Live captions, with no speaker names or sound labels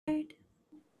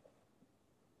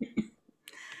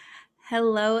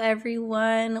Hello,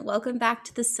 everyone. Welcome back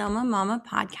to the Soma Mama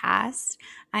podcast.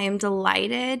 I am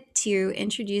delighted to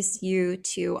introduce you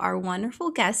to our wonderful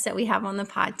guest that we have on the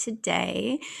pod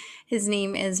today. His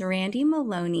name is Randy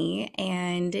Maloney,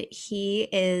 and he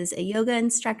is a yoga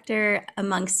instructor,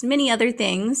 amongst many other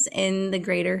things, in the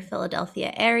greater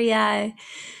Philadelphia area.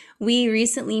 We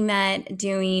recently met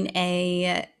doing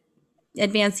a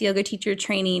advanced yoga teacher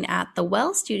training at the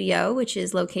Well Studio, which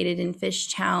is located in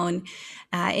Fishtown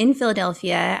in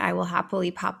Philadelphia. I will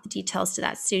happily pop the details to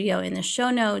that studio in the show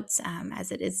notes,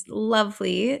 as it is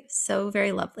lovely, so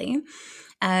very lovely.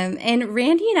 And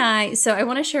Randy and so I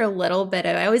want to share a little bit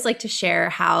I always like to share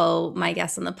how my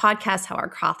guests on the podcast, how our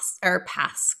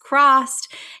paths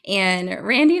crossed. And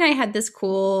Randy and I had this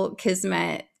cool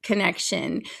kismet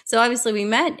connection. So obviously we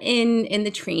met in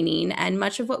the training, and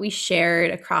much of what we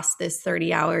shared across this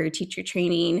 30-hour teacher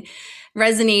training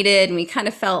resonated, and we kind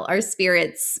of felt our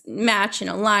spirits match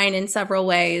and align in several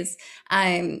ways.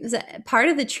 Part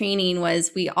of the training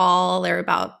was there were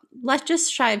about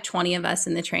just shy of 20 of us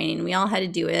in the training. We all had to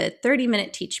do a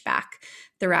 30-minute teach back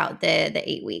throughout the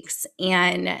 8 weeks.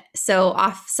 And so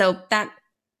that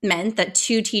meant that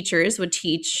two teachers would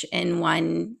teach in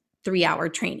one 3-hour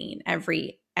training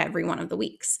every one of the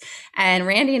weeks. And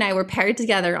Randy and I were paired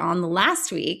together on the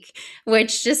last week,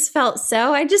 which just felt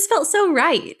so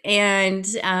right. And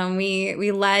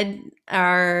we led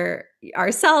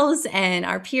ourselves and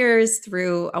our peers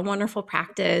through a wonderful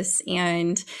practice.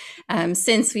 And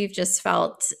since we've just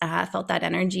felt that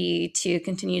energy to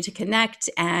continue to connect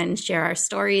and share our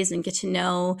stories and get to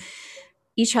know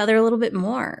each other a little bit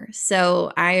more.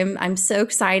 So I'm so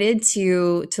excited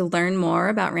to learn more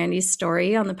about Randy's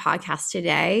story on the podcast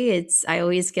today. I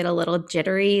always get a little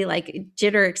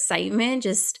jitter excitement,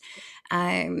 just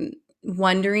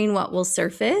wondering what will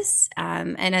surface.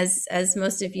 And as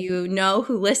most of you know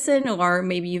who listen, or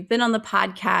maybe you've been on the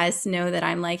podcast, know that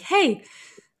I'm like, hey,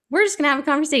 we're just going to have a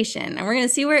conversation and we're going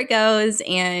to see where it goes.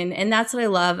 And that's what I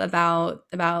love about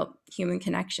human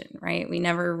connection, right? We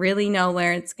never really know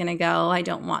where it's going to go. I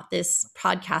don't want this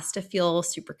podcast to feel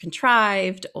super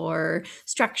contrived or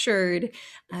structured.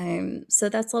 So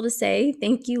that's all to say.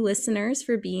 Thank you, listeners,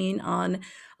 for being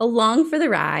along for the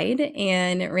ride.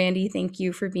 And Randy, thank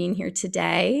you for being here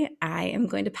today. I am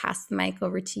going to pass the mic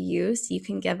over to you so you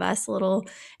can give us a little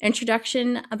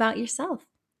introduction about yourself.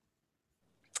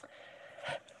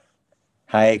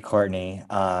 Hi, Courtney.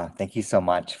 Thank you so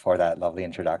much for that lovely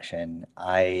introduction.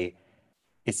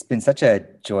 It's been such a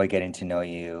joy getting to know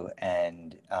you,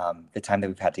 and the time that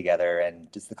we've had together,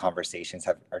 and just the conversations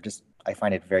I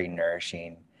find it very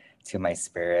nourishing to my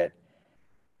spirit.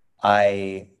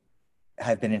 I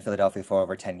have been in Philadelphia for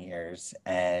over 10 years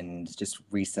and just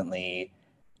recently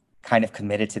kind of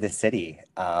committed to the city.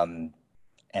 And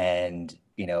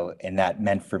that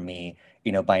meant for me,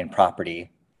 buying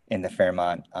property in the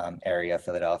Fairmont area of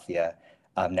Philadelphia,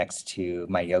 next to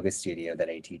my yoga studio that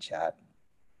I teach at.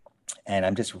 And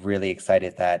I'm just really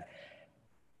excited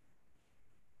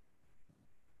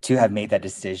to have made that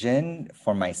decision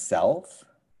for myself.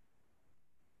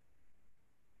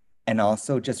 And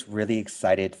also just really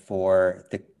excited for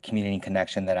the community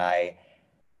connection that I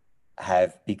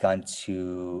have begun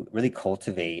to really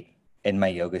cultivate in my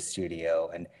yoga studio.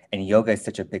 And yoga is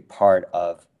such a big part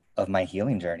of my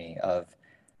healing journey, of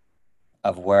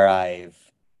where I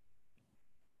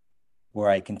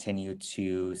continue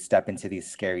to step into these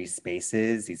scary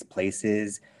spaces, these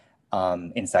places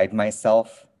inside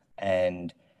myself.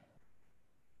 And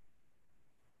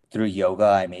through yoga,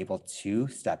 I'm able to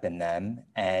step in them.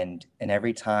 And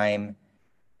every time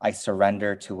I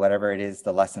surrender to whatever it is,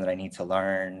 the lesson that I need to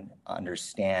learn,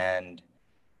 understand,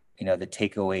 the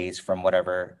takeaways from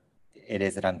whatever it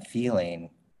is that I'm feeling,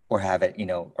 or have it,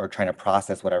 or trying to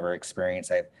process whatever experience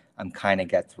I'm kind of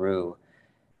get through.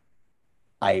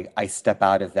 I step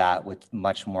out of that with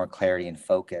much more clarity and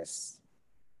focus.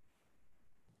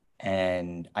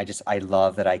 And I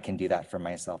love that I can do that for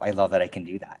myself. I love that I can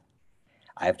do that.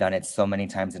 I've done it so many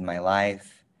times in my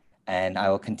life, and I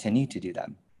will continue to do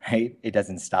them, right? It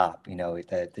doesn't stop,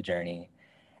 the journey.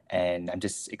 And I'm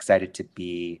just excited to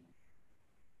be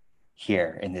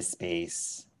here in this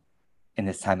space, in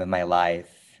this time of my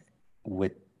life,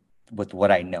 with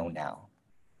what I know now.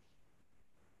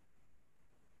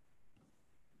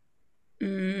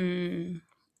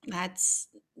 That's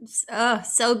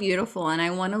so beautiful. And I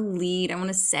want to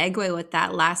segue with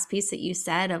that last piece that you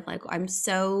said of like, I'm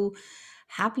so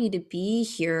happy to be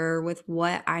here with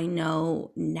what I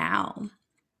know now.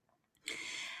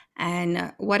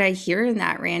 And what I hear in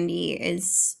that, Randy,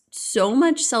 is so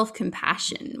much self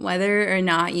compassion, whether or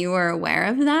not you are aware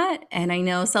of that. And I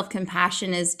know self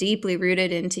compassion is deeply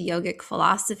rooted into yogic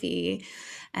philosophy.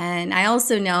 And I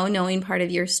also know, knowing part of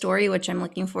your story, which I'm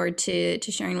looking forward to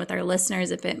sharing with our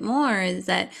listeners a bit more, is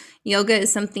that yoga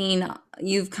is something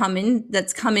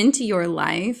that's come into your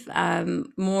life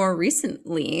more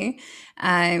recently,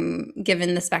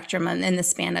 given the spectrum and the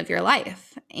span of your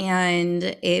life. And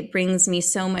it brings me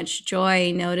so much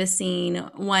joy noticing,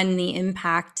 one, the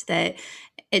impact that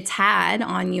it's had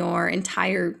on your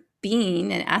entire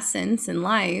being and essence in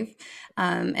life.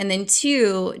 And then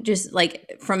two, just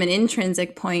like from an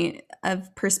intrinsic point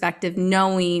of perspective,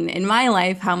 knowing in my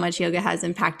life how much yoga has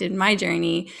impacted my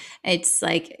journey, it's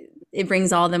like it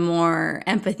brings all the more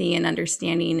empathy and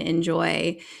understanding and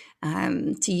joy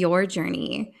to your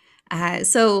journey.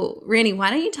 So Randy,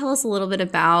 why don't you tell us a little bit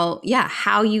about,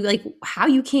 how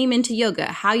you came into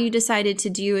yoga, how you decided to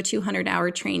do a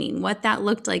 200-hour training, what that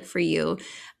looked like for you.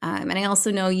 And I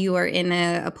also know you are in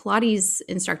a Pilates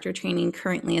instructor training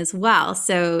currently as well.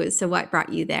 So what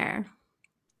brought you there?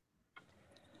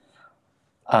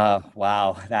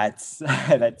 Wow, that's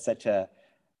that's such a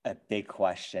big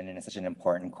question, and it's such an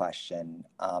important question.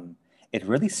 It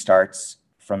really starts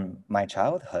from my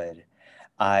childhood.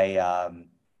 I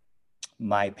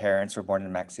My parents were born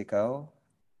in Mexico.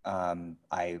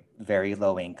 I very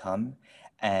low income,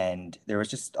 and there was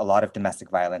just a lot of domestic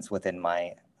violence within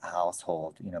my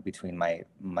household. You know, between my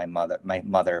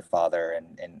mother, father,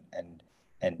 and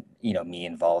me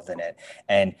involved in it.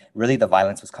 And really, the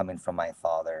violence was coming from my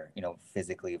father. You know,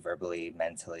 physically, verbally,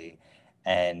 mentally,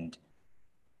 and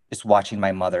just watching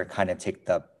my mother kind of take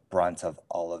the brunt of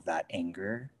all of that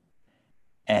anger.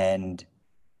 And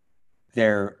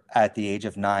there, at the age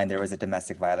of 9, there was a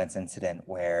domestic violence incident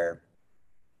where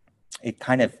it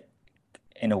kind of,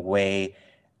 in a way,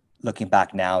 looking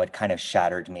back now, it kind of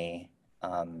shattered me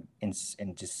in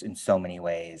just in so many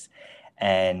ways.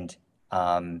 And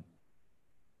um,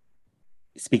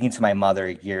 speaking to my mother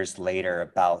years later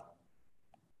about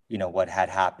what had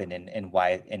happened and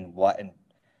why and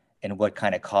what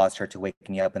kind of caused her to wake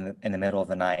me up in the middle of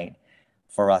the night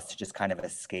for us to just kind of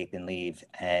escape and leave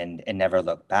and never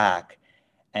look back.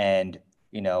 And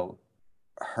you know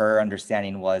her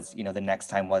understanding was, the next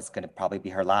time was going to probably be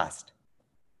her last.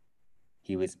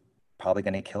 He was probably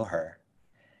going to kill her,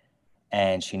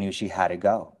 and she knew she had to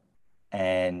go.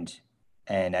 And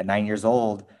at 9 years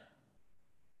old,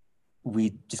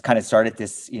 we just kind of started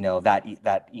this,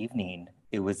 that evening.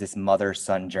 It was this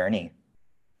mother-son journey,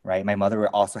 right? My mother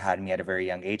also had me at a very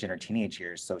young age in her teenage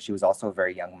years, so she was also a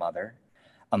very young mother,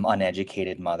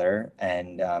 uneducated mother,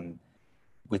 and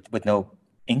with no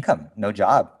income, no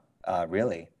job,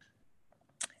 really.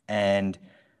 And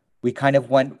we kind of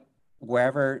went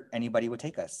wherever anybody would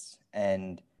take us.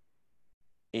 And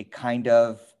it kind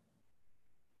of,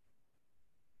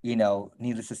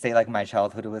 needless to say, like my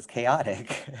childhood was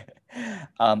chaotic.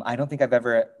 I don't think I've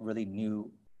ever really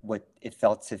knew what it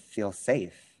felt to feel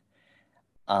safe.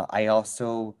 I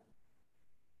also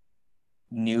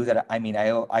knew that,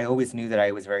 I always knew that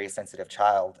I was a very sensitive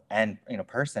child and,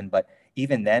 person, but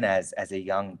even then as a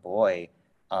young boy,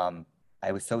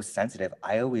 I was so sensitive.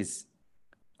 I always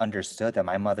understood that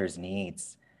my mother's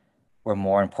needs were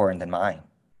more important than mine.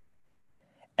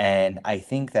 And I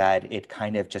think that it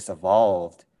kind of just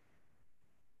evolved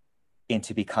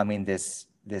into becoming this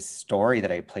story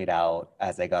that I played out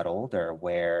as I got older,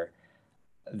 where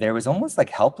there was almost like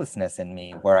helplessness in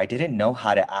me, where I didn't know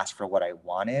how to ask for what I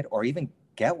wanted or even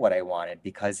get what I wanted,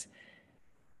 because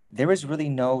there was really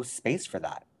no space for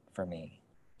that for me.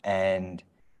 And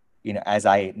as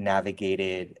I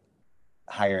navigated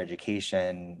higher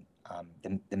education,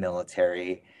 the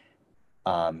military,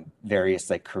 various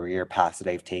like career paths that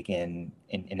I've taken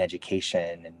in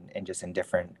education and just in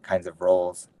different kinds of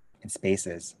roles and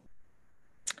spaces,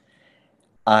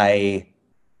 I,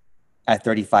 at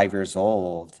 35 years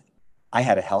old, I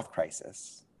had a health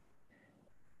crisis,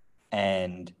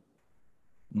 and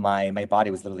my body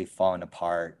was literally falling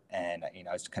apart, and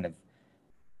I was kind of,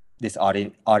 this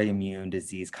autoimmune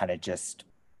disease kind of just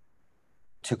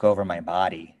took over my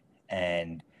body.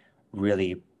 And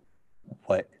really,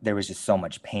 what there was just so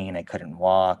much pain. I couldn't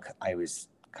walk. I was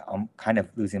kind of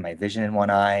losing my vision in one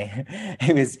eye.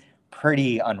 It was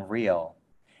pretty unreal.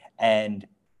 And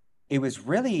it was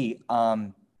really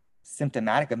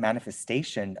symptomatic, a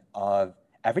manifestation of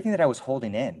everything that I was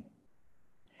holding in,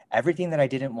 everything that I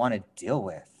didn't want to deal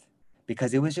with,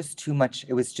 because it was just too much.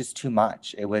 It was just too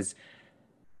much.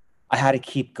 I had to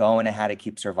keep going. I had to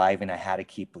keep surviving. I had to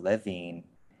keep living.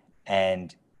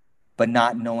 And, but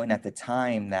not knowing at the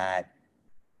time that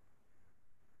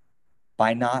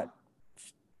by not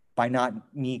by not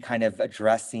me kind of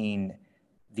addressing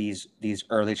these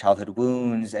early childhood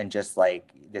wounds and just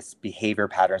like this behavior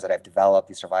patterns that I've developed,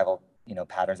 these survival,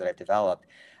 patterns that I've developed,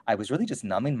 I was really just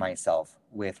numbing myself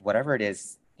with whatever it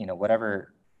is,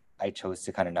 whatever I chose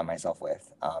to kind of numb myself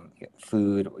with,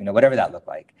 food, whatever that looked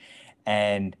like.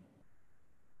 And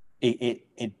it, it,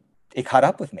 it, it caught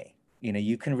up with me.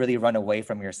 You can really run away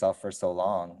from yourself for so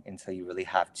long until you really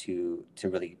have to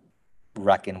really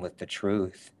reckon with the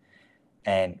truth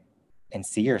and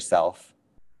see yourself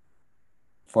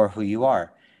for who you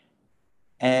are.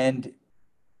 And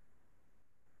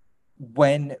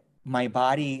when my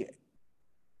body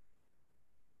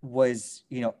was,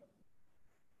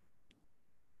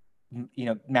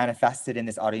 manifested in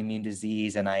this autoimmune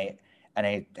disease, and I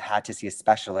had to see a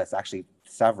specialist, actually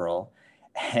several,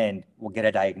 and we'll get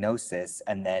a diagnosis,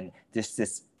 and then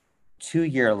this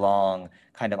 2-year long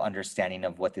kind of understanding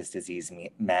of what this disease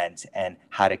meant and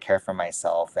how to care for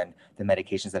myself and the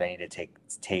medications that I needed to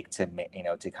take to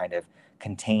to kind of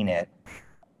contain it.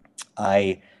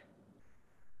 I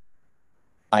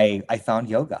I found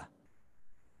yoga,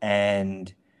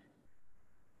 and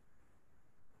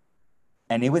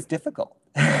it was difficult.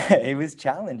 It was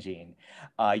challenging.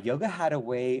 Yoga had a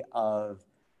way of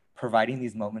providing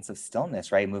these moments of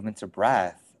stillness, right? Movements of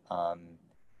breath,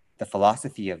 the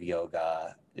philosophy of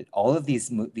yoga, all of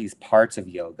these parts of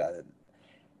yoga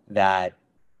that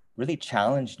really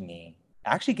challenged me,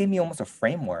 actually gave me almost a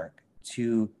framework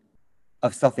to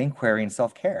of self-inquiry and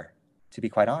self-care. To be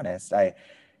quite honest,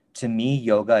 to me,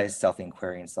 yoga is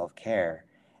self-inquiry and self-care,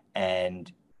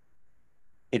 and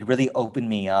it really opened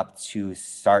me up to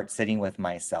start sitting with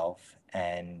myself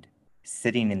and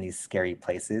sitting in these scary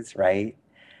places, right?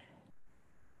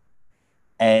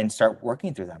 And start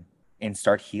working through them and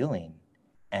start healing.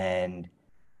 And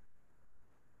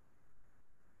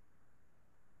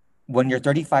when you're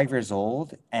 35 years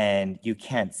old and you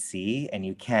can't see and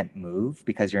you can't move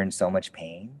because you're in so much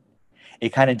pain, it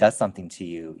kind of does something to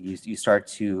you. You start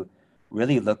to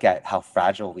really look at how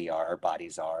fragile we are, our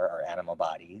bodies are, our animal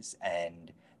bodies,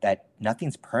 and that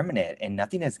nothing's permanent and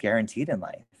nothing is guaranteed in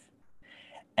life.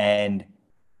 And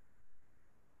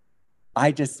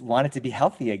I just wanted to be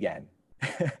healthy again.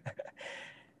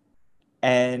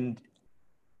 And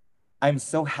I'm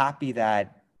so happy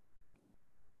that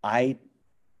I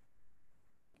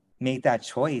made that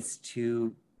choice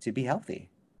to be healthy.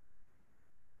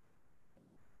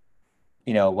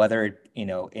 Whether,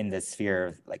 in the sphere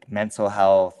of like mental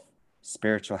health,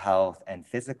 spiritual health, and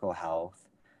physical health,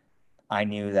 I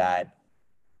knew that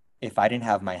if I didn't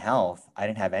have my health, I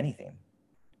didn't have anything.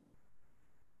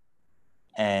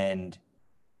 And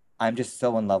I'm just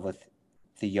so in love with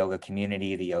the yoga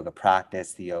community, the yoga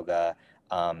practice, the yoga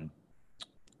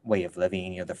way of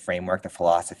living, the framework, the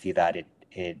philosophy that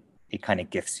it kind of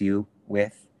gifts you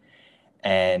with.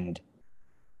 And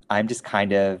I'm just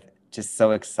kind of just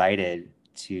so excited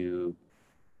to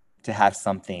have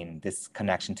something, this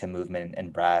connection to movement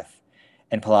and breath.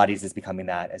 And Pilates is becoming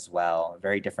that as well.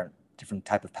 Very different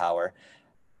type of power.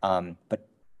 But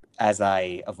as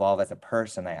I evolve as a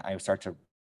person, I start to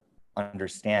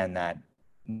understand that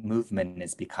movement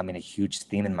is becoming a huge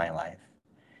theme in my life.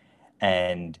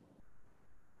 And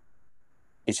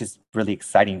it's just really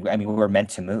exciting. I mean, we're meant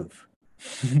to move.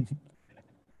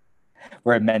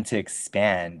 We're meant to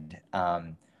expand.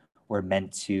 We're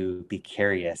meant to be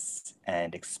curious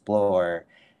and explore.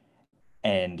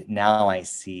 And now I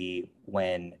see,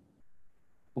 when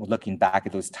looking back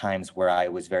at those times where I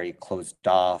was very closed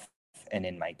off and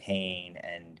in my pain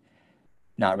and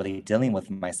not really dealing with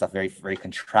myself, very, very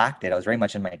contracted. I was very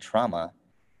much in my trauma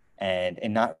and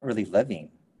not really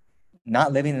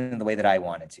not living in the way that I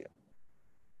wanted to.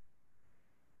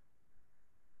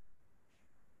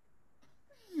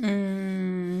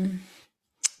 Mm,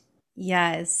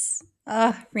 yes.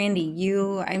 Oh, Randy,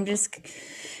 I'm just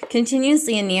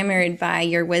continuously enamored by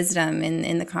your wisdom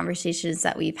in the conversations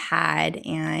that we've had.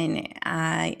 And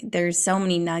there's so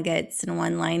many nuggets and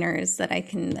one-liners that I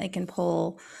can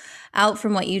pull out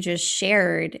from what you just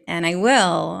shared. And I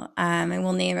will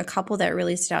name a couple that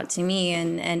really stood out to me.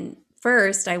 And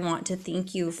first, I want to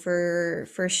thank you for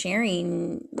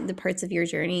sharing the parts of your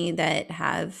journey that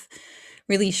have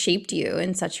really shaped you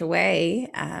in such a way,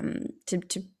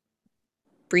 to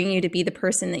bring you to be the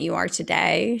person that you are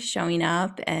today, showing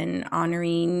up and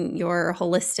honoring your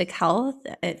holistic health,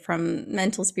 from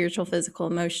mental, spiritual, physical,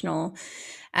 emotional,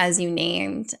 as you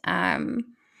named.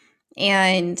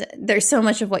 And there's so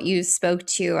much of what you spoke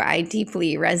to I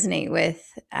deeply resonate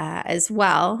with, as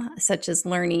well, such as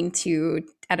learning to,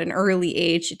 at an early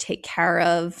age, to take care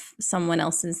of someone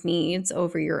else's needs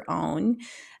over your own,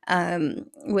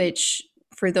 which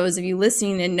for those of you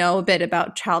listening and know a bit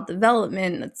about child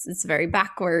development, it's very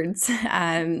backwards.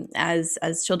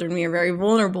 As children, we are very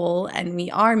vulnerable, and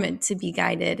we are meant to be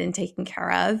guided and taken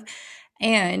care of.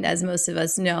 And as most of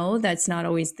us know, that's not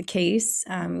always the case,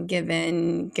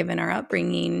 given our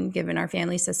upbringing, given our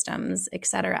family systems,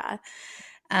 etc.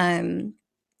 Um,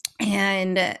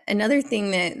 and another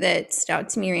thing that stood out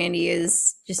to me, Randy,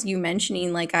 is just you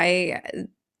mentioning, like,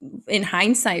 in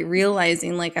hindsight,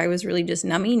 realizing like I was really just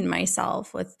numbing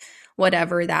myself with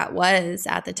whatever that was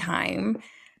at the time.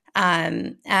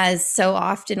 As so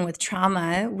often with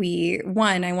trauma, I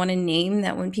want to name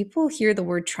that when people hear the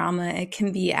word trauma, it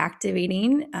can be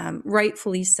activating,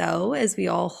 rightfully so, as we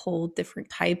all hold different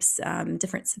types,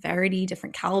 different severity,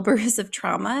 different calibers of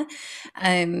trauma.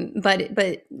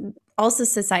 But also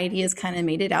society has kind of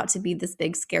made it out to be this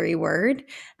big scary word,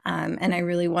 and I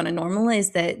really want to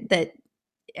normalize that.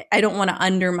 I don't want to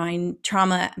undermine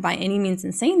trauma by any means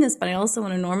in saying this, but I also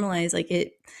want to normalize like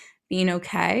it being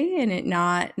okay and it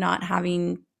not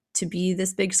having to be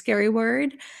this big scary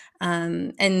word.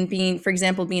 And being, for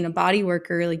example, being a body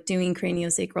worker, like doing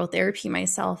craniosacral therapy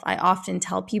myself, I often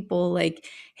tell people like,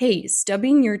 hey,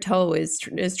 stubbing your toe is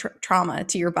trauma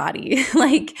to your body.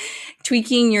 Like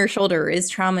tweaking your shoulder is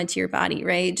trauma to your body,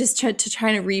 right? Just to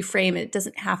try to reframe it. It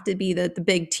doesn't have to be the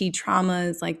big T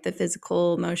traumas like the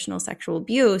physical, emotional, sexual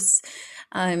abuse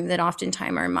that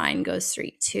oftentimes our mind goes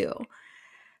straight to.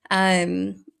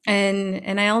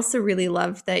 And I also really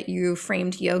love that you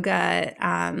framed yoga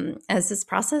as this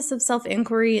process of self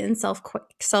inquiry and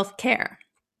self care,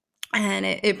 and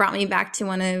it brought me back to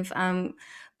one of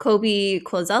Kobe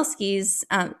Kozlowski's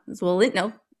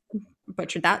no,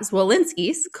 butchered that,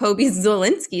 Kobe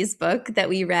Zwolinski's book that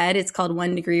we read. It's called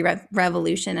One Degree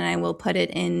Revolution, and I will put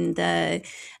it in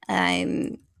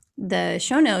the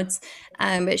show notes.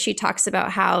 But she talks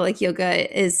about how like yoga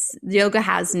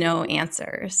has no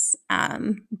answers,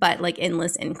 but like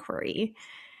endless inquiry.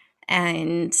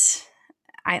 And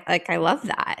I love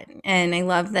that. And I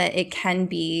love that it can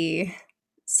be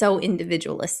so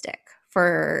individualistic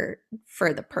for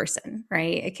the person,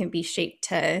 right? It can be shaped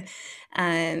to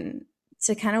kind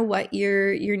of what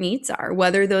your needs are,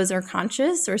 whether those are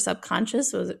conscious or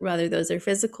subconscious, whether those are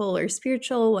physical or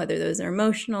spiritual, whether those are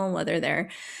emotional, whether they're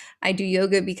I do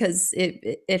yoga because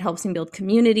it helps me build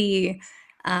community.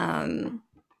 And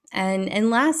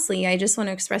lastly, I just want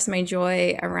to express my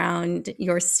joy around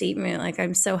your statement. Like,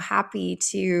 I'm so happy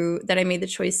that I made the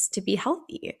choice to be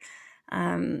healthy,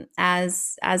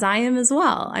 as I am as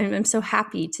well. I'm so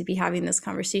happy to be having this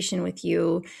conversation with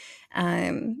you.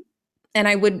 And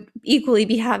I would equally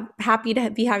be happy to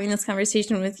be having this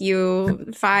conversation with you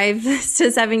 5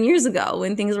 to 7 years ago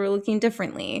when things were looking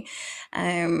differently.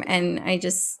 And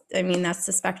I mean, that's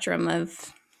the spectrum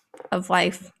of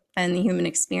life and the human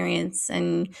experience.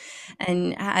 And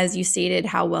as you stated,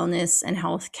 how wellness and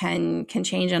health can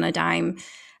change on a dime.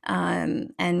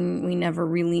 And we never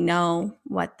really know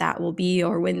what that will be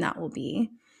or when that will be.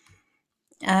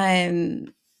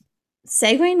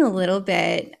 Segueing a little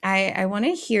bit, I want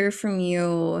to hear from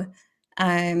you.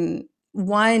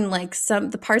 One, like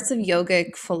the parts of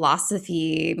yogic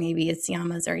philosophy, maybe it's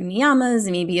yamas or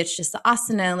niyamas, maybe it's just the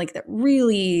asana, like that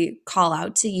really call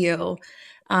out to you.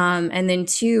 And then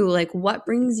two, like what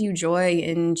brings you joy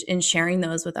in sharing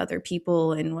those with other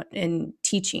people and in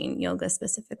teaching yoga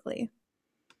specifically?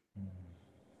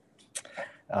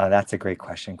 That's a great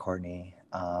question, Courtney.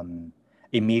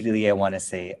 Immediately, I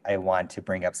want to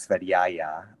bring up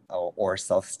Svadhyaya or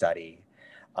self-study.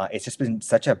 It's just been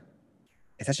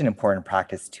it's such an important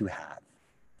practice to have,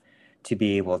 to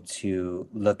be able to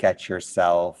look at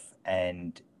yourself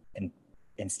and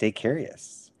stay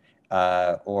curious,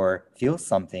 or feel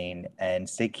something and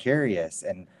stay curious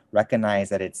and recognize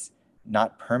that it's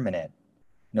not permanent.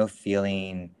 No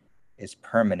feeling is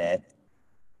permanent.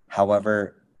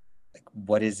 However, like,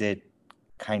 what is it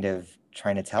kind of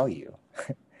trying to tell you?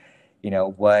 You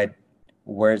know,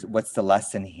 what's the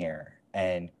lesson here?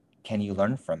 And can you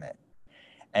learn from it?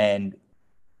 And,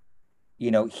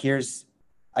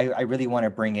 I really want to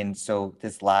bring in, so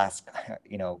this last,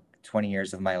 20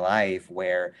 years of my life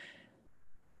where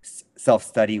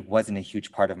self-study wasn't a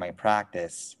huge part of my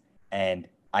practice. And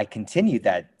I continued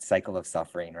that cycle of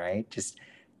suffering, right? Just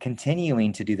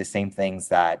continuing to do the same things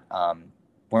that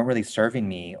weren't really serving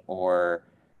me or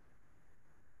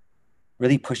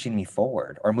really pushing me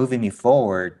forward or moving me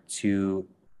forward to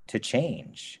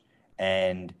change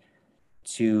and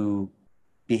to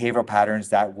behavioral patterns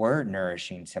that were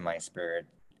nourishing to my spirit,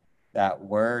 that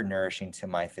were nourishing to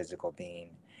my physical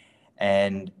being.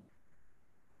 And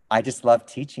I just love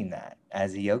teaching that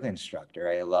as a yoga instructor.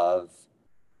 I love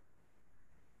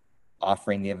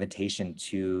offering the invitation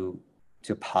to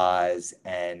pause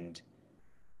and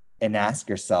ask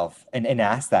yourself and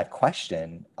ask that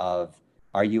question of,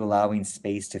 are you allowing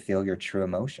space to feel your true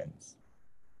emotions?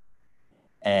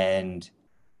 And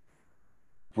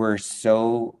we're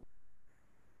so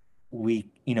we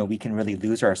can really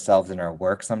lose ourselves in our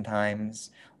work sometimes,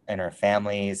 in our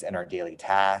families, and our daily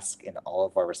tasks, and all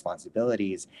of our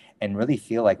responsibilities, and really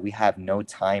feel like we have no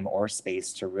time or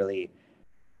space to really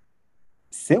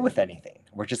sit with anything.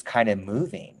 We're just kind of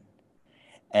moving.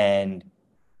 And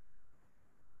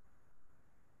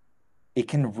it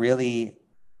can really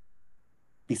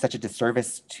be such a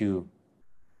disservice to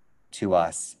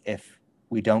us if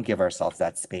we don't give ourselves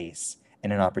that space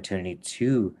and an opportunity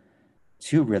to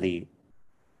really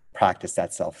practice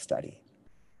that self-study.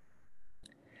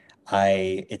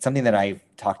 It's something that I've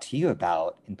talked to you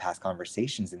about in past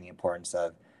conversations, and the importance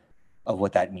of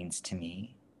what that means to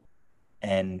me.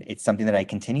 And it's something that I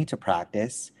continue to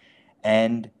practice.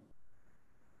 And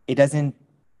it doesn't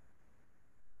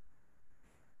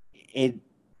it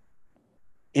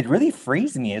it really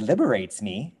frees me, it liberates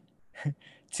me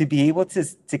to be able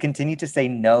to continue to say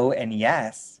no and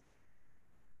yes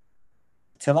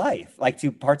to life, like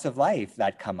to parts of life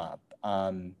that come up,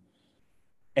 and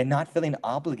not feeling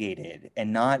obligated,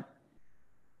 and not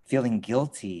feeling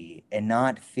guilty, and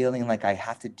not feeling like I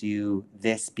have to do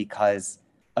this because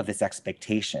of this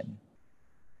expectation.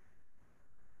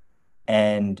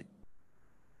 And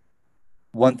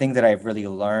one thing that I've really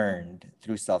learned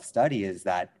through self-study is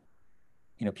that,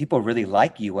 people really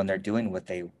like you when they're doing what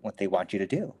they want you to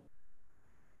do.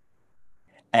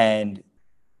 And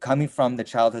coming from the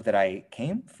childhood that I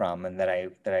came from and that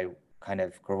I kind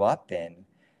of grew up in,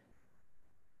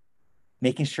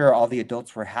 making sure all the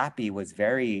adults were happy was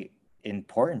very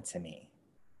important to me.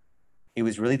 It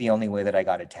was really the only way that I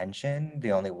got attention,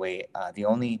 the only way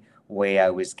I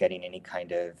was getting any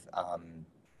kind of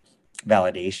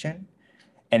validation.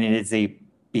 And it is a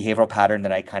behavioral pattern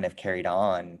that I kind of carried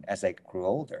on as I grew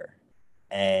older.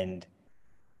 And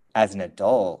as an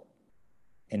adult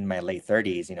in my late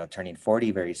 30s, turning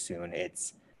 40 very soon,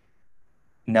 it's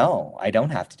no, I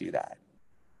don't have to do that.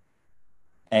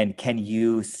 And can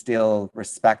you still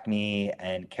respect me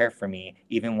and care for me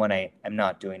even when I am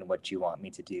not doing what you want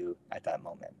me to do at that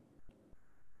moment?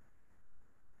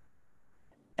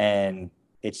 And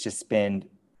it's just been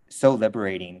so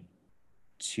liberating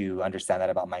to understand that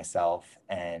about myself,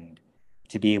 and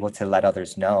to be able to let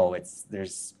others know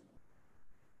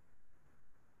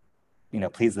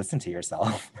please listen to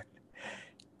yourself.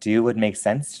 Do what makes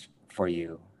sense for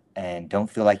you, and don't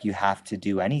feel like you have to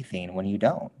do anything when you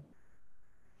don't.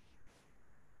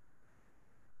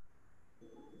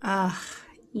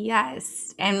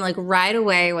 Yes. And like right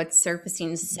away, what's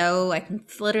surfacing, so I can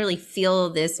literally feel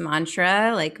this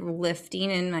mantra like lifting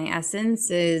in my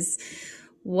essence, is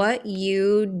what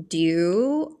you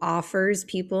do offers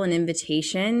people an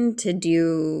invitation to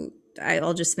do.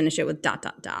 I'll just finish it with dot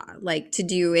dot dot, like to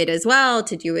do it as well,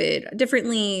 to do it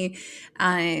differently,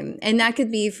 and that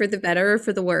could be for the better or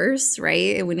for the worse,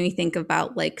 right? When we think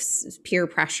about like peer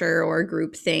pressure or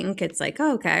group think, it's like,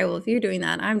 oh, okay, well, if you're doing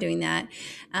that, I'm doing that.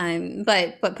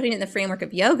 But putting it in the framework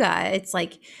of yoga, it's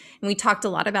like, and we talked a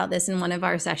lot about this in one of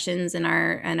our sessions in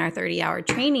our 30-hour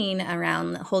training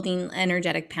around holding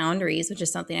energetic boundaries, which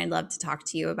is something I'd love to talk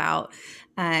to you about,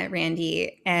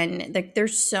 Randy. And like,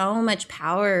 there's so much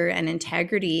power and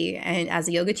integrity, and as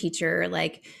a yoga teacher,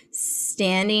 like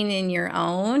standing in your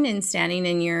own and standing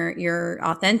in your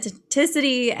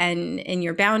authenticity and in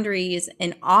your boundaries,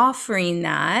 and offering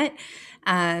that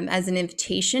as an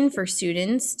invitation for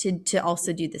students to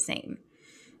also do the same.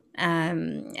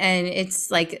 And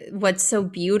it's like, what's so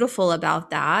beautiful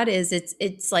about that is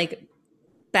it's like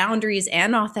boundaries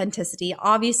and authenticity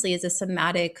obviously is a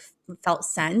somatic felt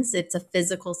sense, it's a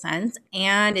physical sense,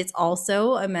 and it's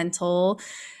also a mental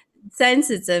sense,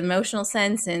 it's an emotional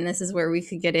sense. And this is where we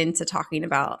could get into talking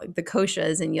about the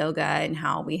koshas in yoga and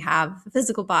how we have a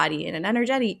physical body and an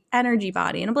energy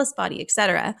body and a bliss body,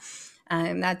 etc.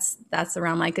 That's the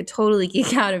realm I could totally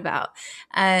geek out about.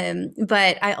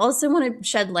 But I also want to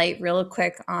shed light real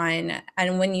quick on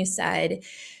when you said,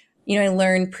 I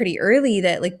learned pretty early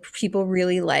that like people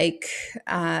really like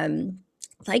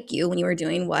you when you were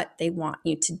doing what they want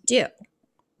you to do.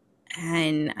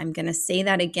 And I'm going to say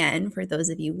that again for those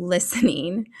of you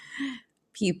listening.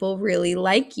 People really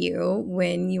like you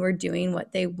when you are doing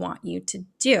what they want you to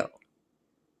do.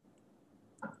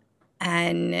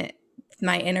 And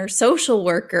my inner social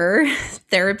worker,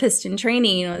 therapist in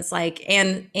training, was like,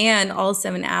 and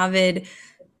also an avid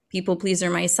people pleaser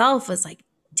myself, was like,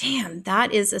 damn,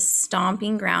 that is a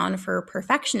stomping ground for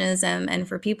perfectionism and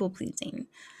for people pleasing.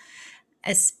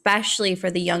 especially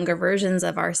for the younger versions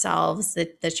of ourselves,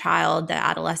 the child, the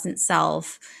adolescent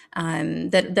self,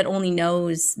 that only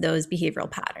knows those behavioral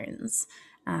patterns.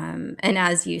 And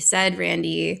as you said,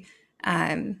 Randy,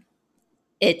 um,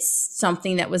 it's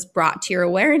something that was brought to your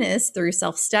awareness through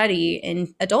self study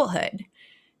in adulthood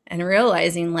and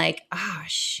realizing, like, oh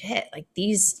shit, like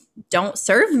these don't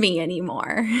serve me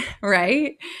anymore,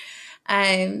 right?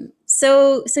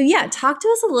 So yeah, talk to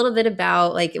us a little bit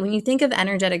about, like, when you think of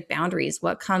energetic boundaries,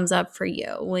 what comes up for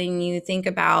you when you think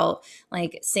about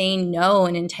like saying no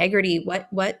and integrity? What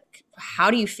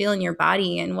how do you feel in your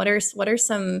body, and what are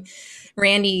some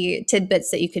Randy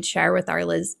tidbits that you could share with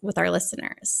with our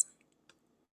listeners?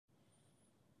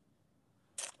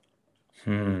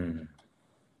 Hmm.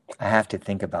 I have to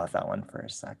think about that one for a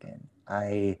second.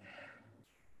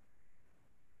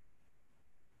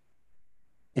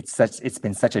 It's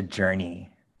been such a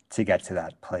journey to get to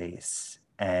that place.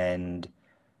 And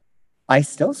I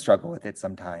still struggle with it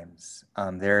sometimes.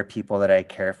 There are people that I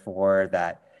care for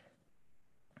that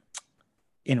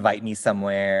invite me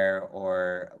somewhere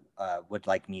or would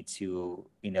like me to,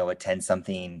 attend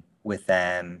something with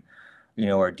them,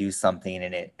 or do something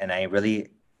in it. And I really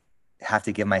have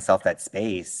to give myself that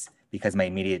space because my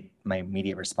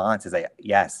immediate response is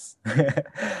yes.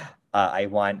 I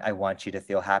want you to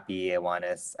feel happy. I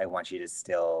want you to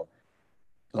still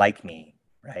like me,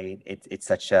 right? It's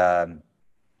such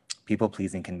people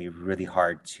pleasing can be really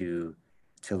hard to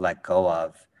let go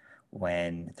of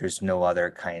when there's no other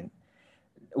kind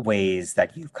ways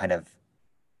that you've kind of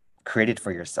created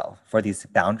for yourself for these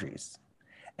boundaries.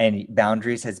 And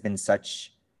boundaries has been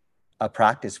such a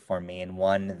practice for me, and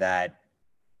one that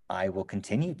I will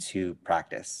continue to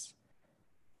practice.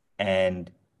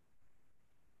 And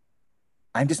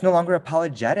I'm just no longer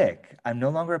apologetic. I'm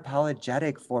no longer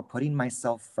apologetic for putting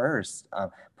myself first,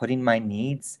 putting my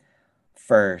needs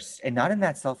first, and not in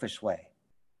that selfish way.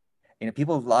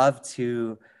 People love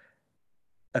to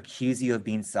accuse you of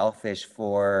being selfish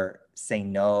for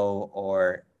saying no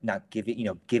or not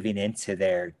giving into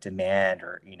their demand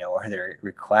or their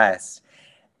request.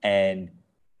 And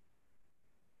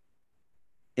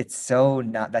that's so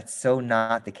not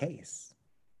the case.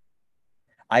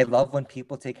 I love when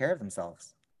people take care of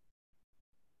themselves.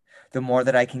 The more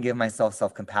that I can give myself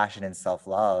self-compassion and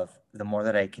self-love, the more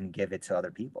that I can give it to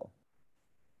other people.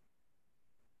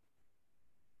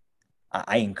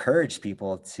 I encourage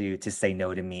people to say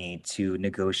no to me, to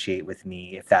negotiate with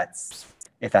me if that's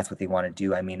what they want to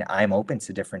do. I mean, I'm open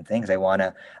to different things. I want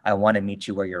to meet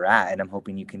you where you're at, and I'm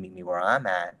hoping you can meet me where I'm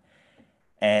at.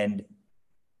 And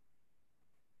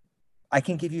I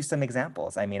can give you some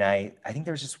examples. I mean, I think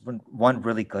there's just one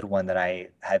really good one that I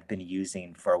have been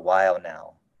using for a while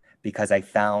now because I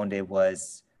found it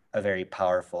was a very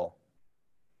powerful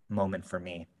moment for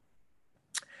me.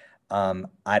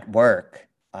 At work,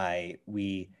 I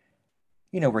we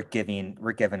we're given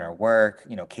our work,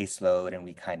 caseload, and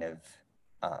we kind of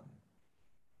um,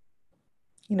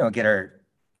 get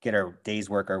our day's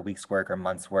work, our week's work, our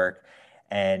month's work.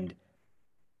 And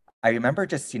I remember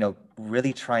just,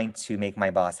 really trying to make my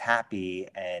boss happy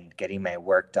and getting my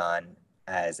work done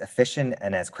as efficient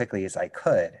and as quickly as I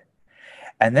could.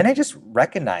 And then I just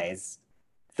recognized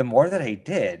the more that I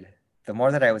did, the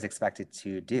more that I was expected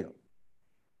to do.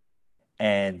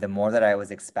 And the more that I was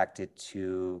expected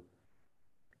to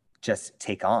just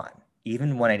take on,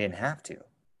 even when I didn't have to.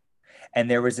 And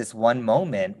there was this one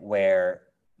moment where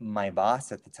my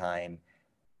boss at the time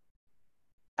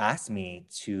asked me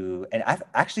to, and I've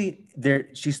actually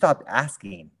she stopped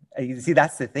asking. You see,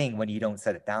 that's the thing when you don't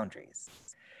set boundaries.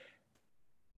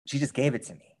 She just gave it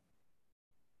to me.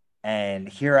 And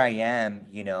here I am,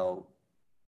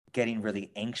 getting really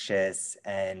anxious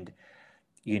and,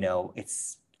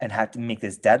 and have to make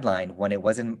this deadline when it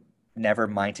wasn't never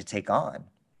mine to take on.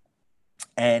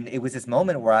 And it was this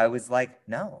moment where I was like,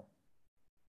 no.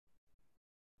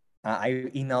 I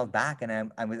emailed back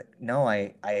and I was no,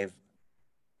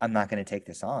 I'm not going to take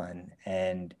this on,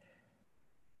 and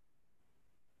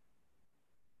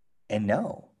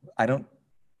no, I don't.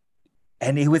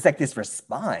 And it was like this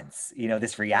response,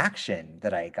 this reaction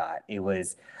that I got. It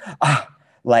was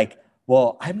like,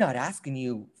 well, I'm not asking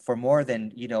you for more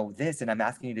than this, and I'm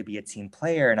asking you to be a team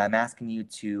player, and I'm asking you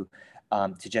to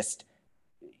just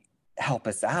help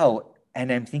us out.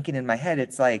 And I'm thinking in my head,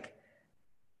 it's like,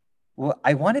 well,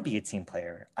 I want to be a team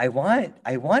player. I want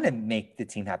to make the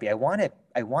team happy. I want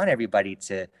everybody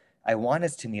to I want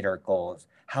us to meet our goals.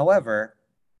 However,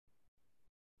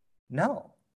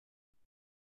 no.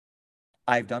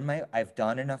 I've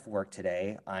done enough work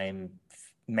today. I'm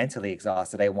mentally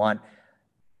exhausted. I want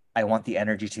the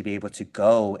energy to be able to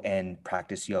go and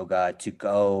practice yoga, to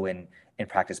go and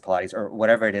practice Pilates or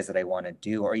whatever it is that I want to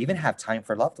do, or even have time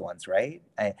for loved ones, right?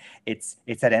 It's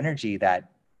that energy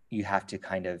that you have to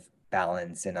kind of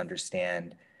balance and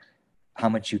understand how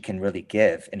much you can really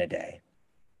give in a day.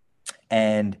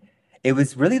 And it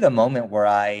was really the moment where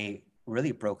I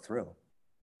really broke through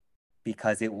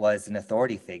because it was an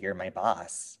authority figure, my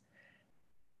boss,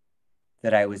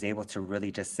 that I was able to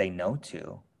really just say no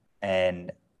to.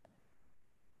 And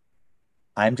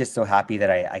I'm just so happy that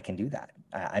I can do that.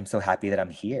 I'm so happy that I'm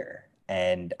here.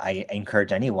 And I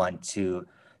encourage anyone to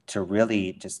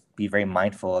really just be very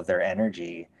mindful of their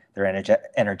energy, their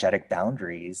energetic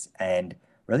boundaries, and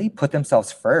really put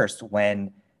themselves first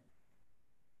when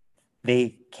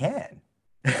they can,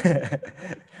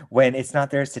 when it's not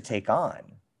theirs to take on.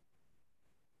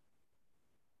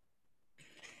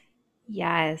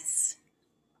 Yes.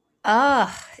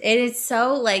 Oh, it is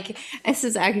so like this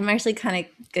is I'm actually kind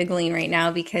of giggling right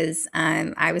now because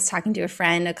I was talking to a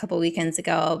friend a couple weekends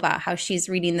ago about how she's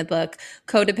reading the book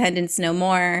Codependence No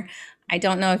More. I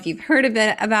don't know if you've heard a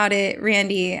bit about it,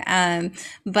 Randy,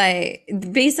 but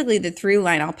basically the through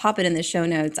line, I'll pop it in the show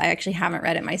notes. I actually haven't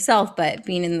read it myself, but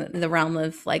being in the realm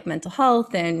of like mental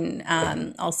health and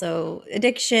also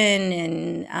addiction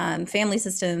and family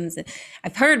systems,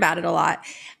 I've heard about it a lot.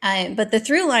 But the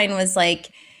through line was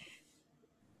like,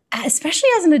 especially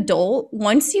as an adult,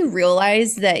 once you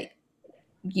realize that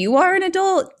you are an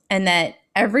adult and that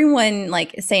everyone,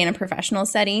 like, say in a professional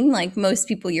setting, like most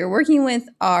people you're working with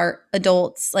are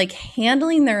adults, like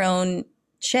handling their own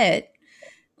shit,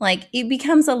 like it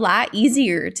becomes a lot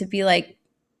easier to be like,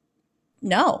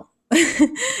 no,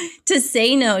 to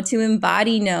say no, to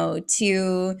embody no,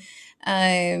 to,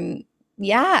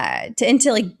 yeah, and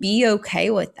to like be okay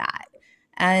with that.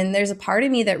 And there's a part of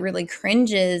me that really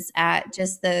cringes at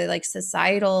just the like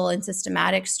societal and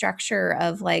systematic structure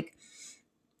of like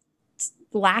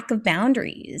lack of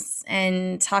boundaries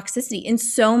and toxicity in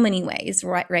so many ways,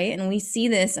 right? And we see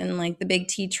this in like the big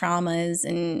T traumas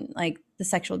and like the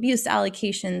sexual abuse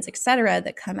allegations, et cetera,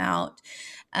 that come out.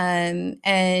 And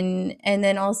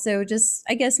then also just,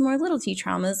 I guess, more little T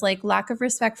traumas like lack of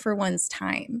respect for one's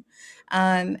time.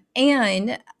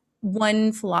 And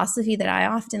one philosophy that I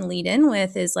often lead in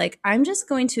with is like, I'm just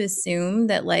going to assume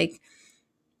that like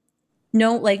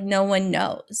no one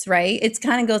knows, right? It's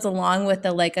kind of goes along with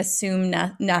the like assume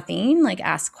nothing, like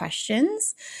ask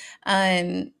questions.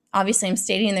 Obviously I'm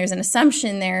stating there's an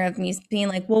assumption there of me being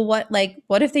like, well,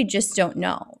 what if they just don't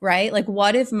know, right? Like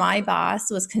what if my boss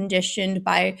was conditioned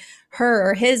by her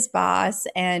or his boss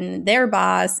and their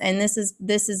boss, and this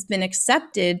has been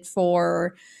accepted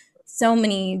for so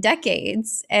many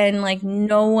decades, and like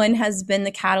no one has been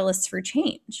the catalyst for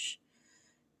change,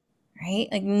 right?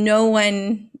 Like no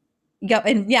one go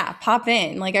and yeah, pop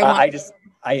in. Like I want. I just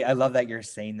I love that you're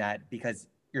saying that because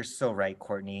you're so right,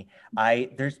 Courtney.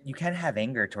 You can't have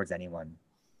anger towards anyone.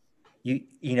 You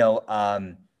know,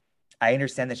 I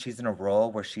understand that she's in a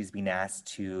role where she's being asked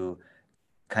to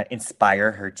kind of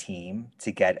inspire her team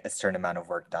to get a certain amount of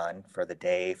work done for the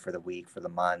day, for the week, for the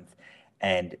month.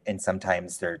 And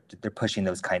sometimes they're pushing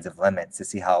those kinds of limits to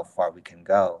see how far we can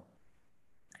go.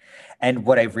 And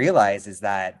what I've realized is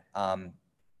that I'm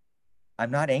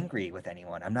not angry with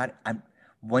anyone. I'm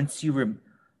once you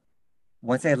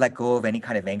once I let go of any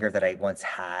kind of anger that I once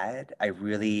had, I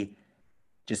really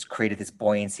just created this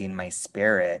buoyancy in my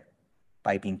spirit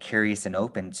by being curious and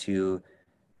open to,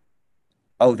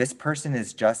 oh, this person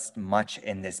is just much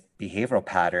in this behavioral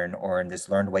pattern or in this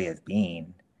learned way of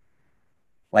being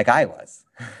like I was.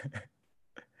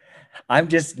 I'm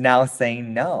just now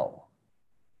saying no.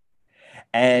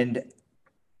 And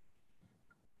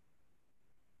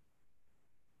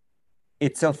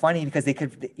it's so funny because they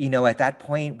could, at that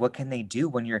point, what can they do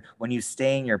when you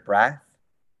stay in your breath,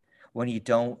 when you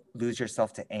don't lose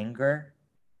yourself to anger?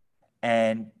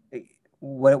 And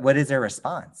what is their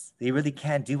response? They really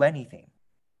can't do anything.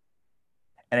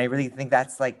 And I really think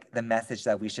that's like the message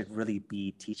that we should really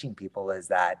be teaching people is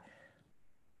that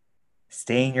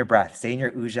stay in your breath, stay in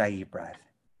your ujjayi breath,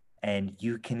 and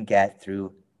you can get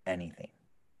through anything.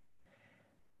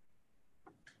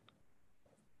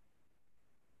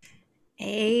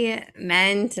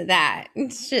 Amen to that.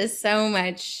 It's just so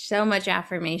much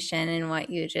affirmation in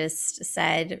what you just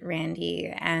said,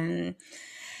 Randy. And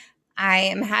I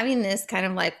am having this kind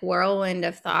of like whirlwind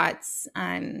of thoughts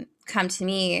come to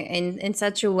me in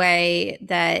such a way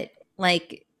that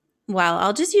like, well,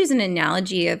 I'll just use an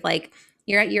analogy of like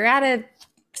you're at a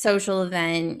social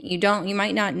event, you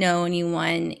might not know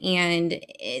anyone, and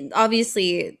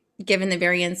obviously given the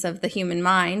variance of the human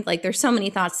mind, like there's so many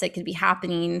thoughts that could be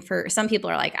happening. For some people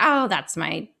are like, oh, that's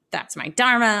my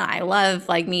dharma, I love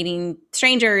like meeting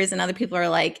strangers, and other people are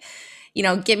like,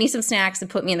 give me some snacks and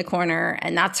put me in the corner,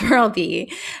 and that's where I'll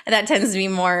be. That tends to be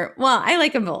more, well, I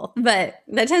like them both, but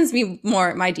that tends to be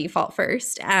more my default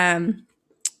first.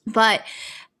 But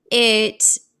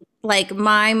it, like,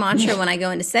 my mantra when I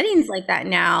go into settings like that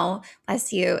now,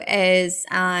 bless you, is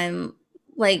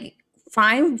like,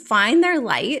 find their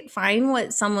light, find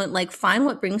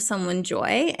what brings someone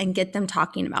joy and get them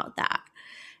talking about that.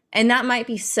 And that might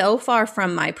be so far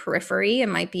from my periphery. It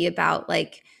might be about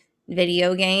like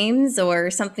video games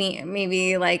or something,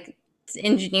 maybe like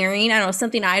engineering. I don't know,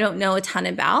 something I don't know a ton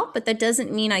about, but that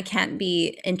doesn't mean I can't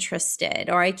be interested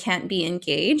or I can't be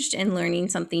engaged in learning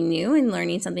something new and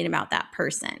learning something about that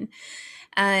person.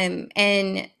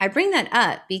 And I bring that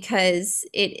up because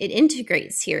it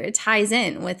integrates here. It ties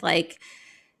in with like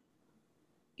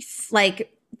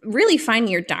really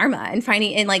finding your dharma and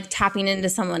finding and like tapping into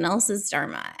someone else's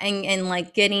dharma and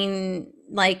like getting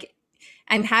like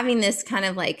I'm having this kind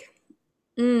of like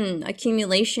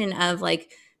accumulation of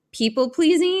like people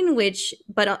pleasing, which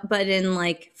but in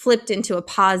like flipped into a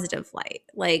positive light.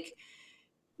 Like,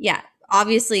 yeah,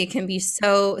 obviously it can be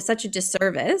such a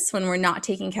disservice when we're not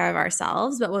taking care of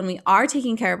ourselves, but when we are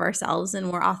taking care of ourselves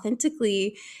and we're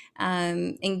authentically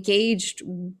engaged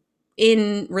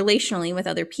in relationally with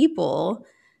other people,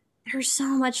 there's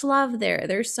so much love there.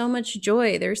 There's so much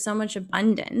joy. There's so much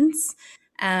abundance.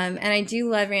 And I do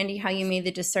love, Randy, how you made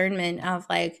the discernment of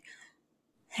like,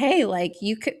 hey, like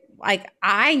you could, like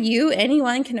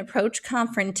anyone can approach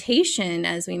confrontation,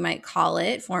 as we might call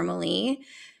it formally,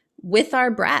 with our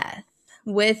breath,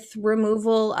 with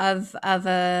removal of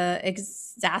a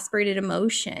exasperated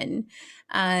emotion,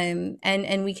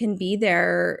 and we can be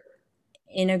there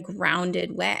in a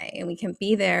grounded way, and we can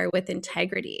be there with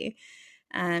integrity.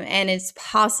 And it's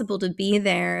possible to be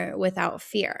there without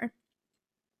fear.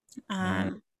 Mm,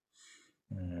 Um,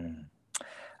 mm.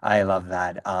 I love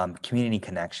that. Community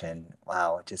connection.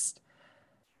 Wow,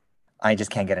 I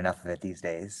just can't get enough of it these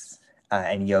days.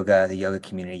 And yoga, the yoga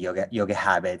community, yoga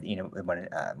habit,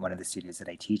 one of the studios that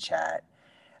I teach at,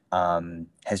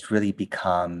 has really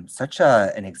become such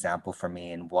an example for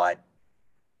me in what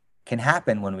can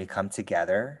happen when we come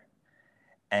together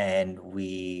and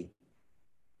we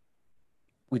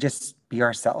just be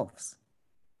ourselves.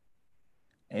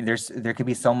 And there could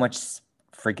be so much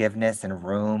forgiveness and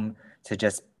room to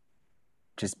just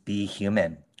be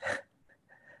human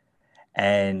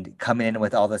and coming in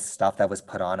with all the stuff that was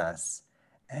put on us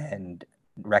and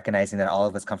recognizing that all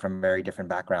of us come from very different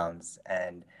backgrounds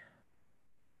and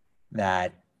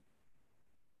that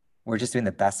we're just doing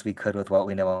the best we could with what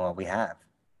we know and what we have.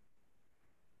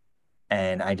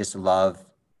 And I just love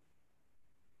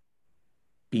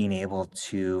being able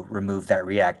to remove that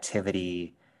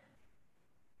reactivity,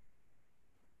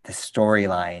 the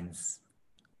storylines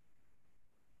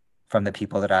from the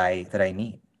people that I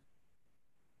meet.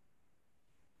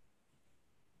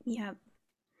 yeah.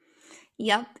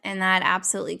 Yep. And that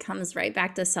absolutely comes right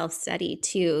back to self study,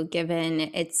 too, given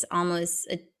it's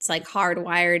like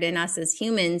hardwired in us as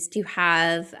humans to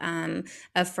have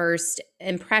a first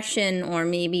impression or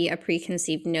maybe a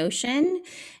preconceived notion.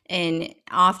 And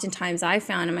oftentimes I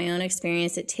found in my own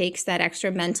experience, it takes that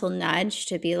extra mental nudge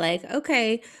to be like,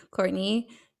 okay, Courtney,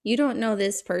 you don't know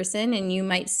this person and you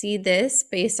might see this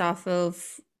based off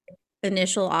of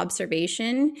initial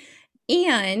observation.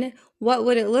 And what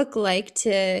would it look like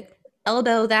to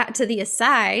elbow that to the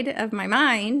aside of my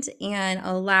mind and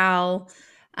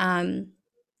um,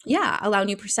 allow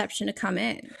new perception to come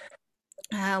in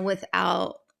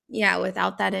without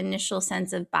that initial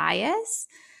sense of bias.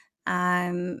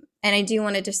 And I do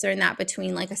want to discern that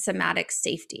between like a somatic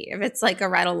safety. If it's like a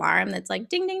red alarm that's like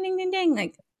ding, ding, ding, ding, ding,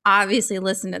 like obviously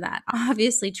listen to that,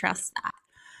 obviously trust that,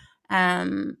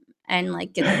 um, and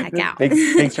like get the heck out.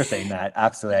 Thanks for saying that.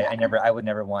 Absolutely. Yeah. I would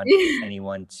never want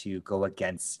anyone to go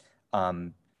against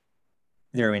um,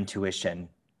 their intuition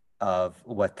of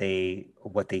what they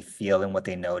feel and what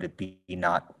they know to be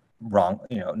not wrong,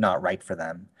 not right for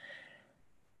them.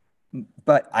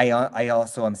 But I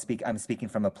also I'm speaking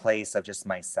from a place of just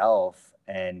myself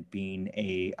and being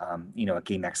a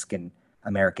gay Mexican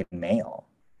American male,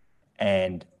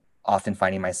 and often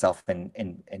finding myself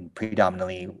in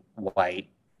predominantly white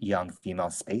young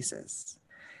female spaces,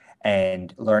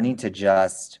 and learning to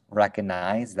just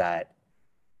recognize that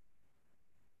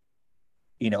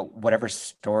whatever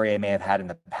story I may have had in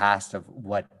the past of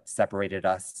what separated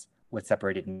us, what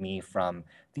separated me from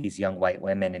these young white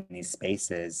women in these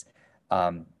spaces,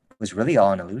 was really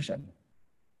all an illusion.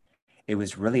 It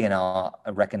was really in all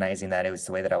recognizing that it was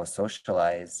the way that I was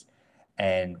socialized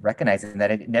and recognizing that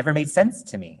it never made sense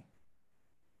to me.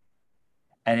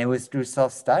 And it was through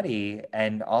self-study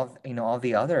and all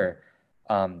the other,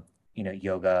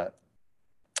 yoga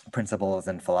principles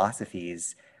and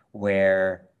philosophies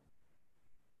where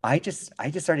I just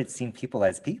started seeing people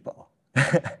as people.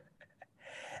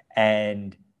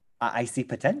 And I see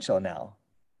potential now.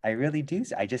 I really do.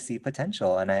 I just see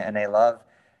potential, and I love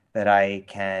that I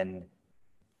can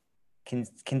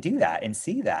do that and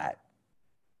see that.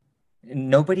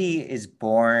 Nobody is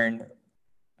born,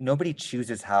 nobody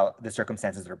chooses how the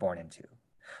circumstances they're born into.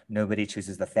 Nobody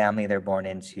chooses the family they're born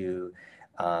into,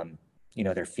 um,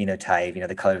 their phenotype,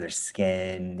 the color of their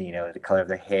skin, the color of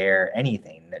their hair,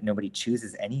 anything. Nobody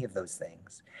chooses any of those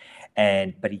things.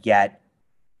 But yet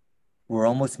we're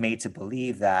almost made to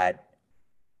believe that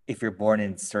if you're born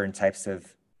in certain types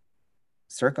of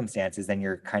circumstances, then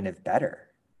you're kind of better.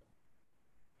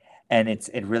 And it's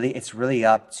really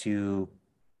up to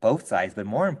both sides, but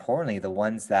more importantly, the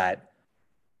ones that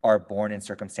are born in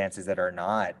circumstances that are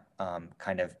not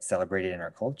kind of celebrated in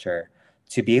our culture,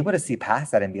 to be able to see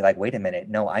past that and be like, wait a minute,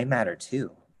 no, I matter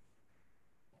too.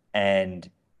 And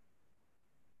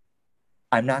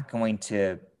I'm not going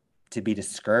to be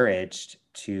discouraged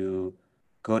to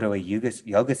go to a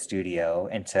yoga studio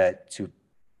and to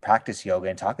practice yoga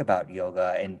and talk about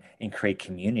yoga and create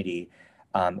community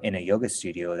in a yoga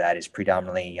studio that is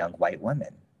predominantly young white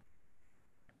women.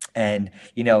 And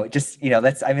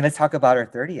let's talk about our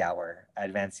 30-hour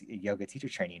advanced yoga teacher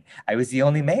training. I was the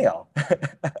only male.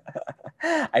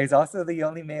 I was also the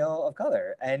only male of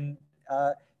color, and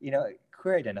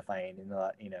queer identifying in a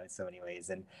lot, so many ways.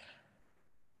 And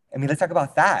I mean, let's talk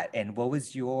about that. And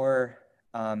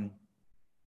um,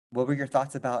 what were your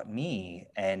thoughts about me,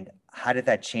 and how did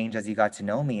that change as you got to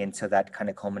know me into that kind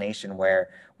of culmination where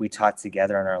we taught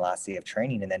together on our last day of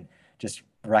training, and then just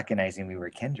recognizing we were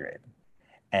kindred?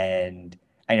 And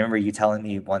I remember you telling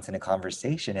me once in a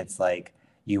conversation, it's like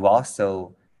you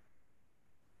also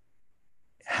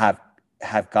have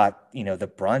have got,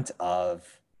 the brunt of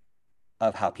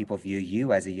how people view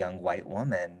you as a young white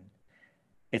woman.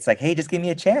 It's like, hey, just give me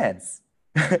a chance.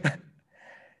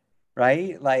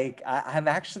 Right? Like I'm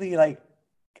actually like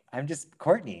I'm just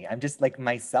Courtney. I'm just like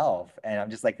myself, and I'm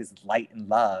just like this light and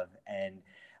love, and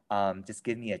just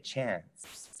give me a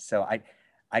chance. So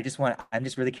I'm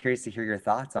just really curious to hear your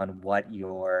thoughts on what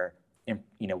your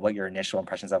initial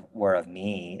impressions were of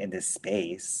me in this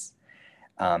space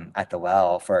at the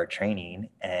well for our training,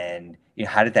 and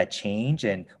how did that change,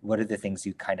 and what are the things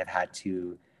you kind of had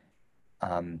to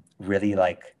really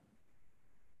like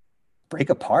break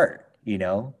apart,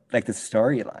 like the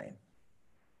storyline.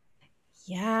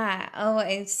 Yeah. Oh,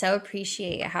 I so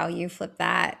appreciate how you flip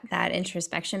that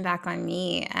introspection back on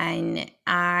me. And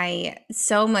I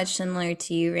so much similar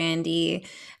to you, Randy.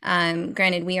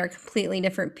 Granted, we are completely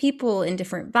different people in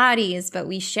different bodies, but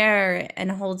we share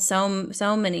and hold so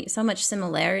much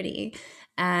similarity.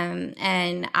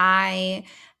 And I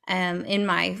in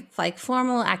my like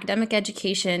formal academic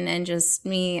education, and just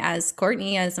me as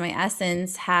Courtney as my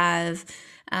essence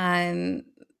um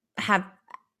have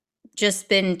just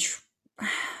been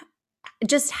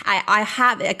just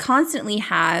I constantly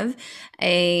have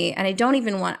and I don't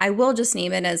even want, I will just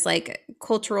name it as like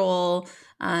cultural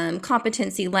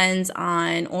competency lens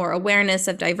on, or awareness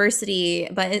of diversity,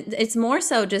 but it's more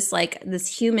so just like this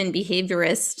human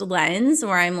behaviorist lens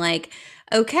where I'm like,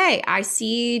 okay, I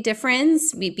see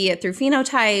difference, be it through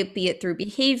phenotype, be it through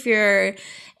behavior,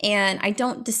 and I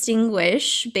don't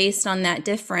distinguish based on that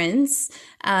difference.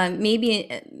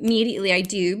 Maybe immediately I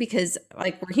do, because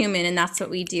like we're human and that's what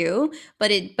we do.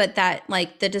 But that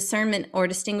like the discernment or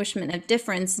distinguishment of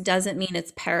difference doesn't mean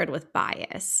it's paired with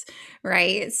bias,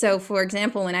 right? So for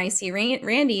example, when I see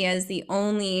Randy as the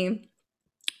only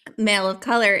male of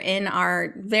color in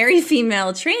our very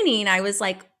female training, I was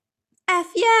like, F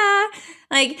yeah.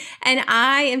 Like, and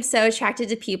I am so attracted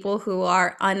to people who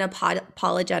are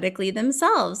unapologetically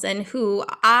themselves and who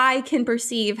I can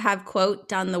perceive have, quote,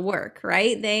 done the work,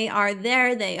 right? They are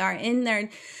there, they are in their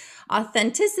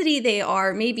authenticity, they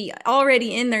are maybe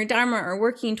already in their Dharma or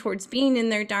working towards being in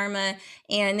their Dharma,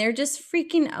 and they're just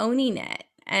freaking owning it.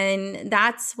 And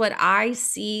that's what I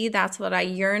see. That's what I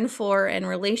yearn for in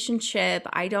relationship.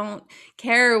 I don't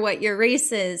care what your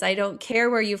race is. I don't care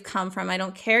where you've come from. I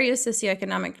don't care your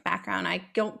socioeconomic background. I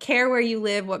don't care where you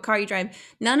live, what car you drive.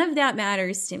 None of that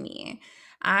matters to me.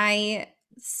 I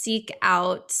seek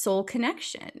out soul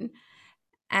connection.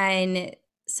 And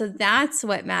so that's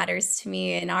what matters to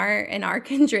me in our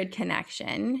kindred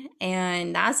connection,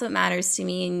 and that's what matters to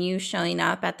me in you showing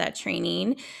up at that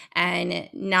training and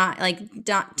not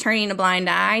turning a blind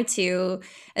eye to,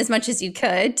 as much as you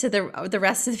could, to the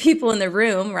rest of the people in the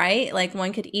room, right? Like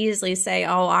one could easily say,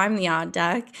 oh, I'm the odd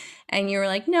duck, and you were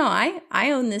like, no,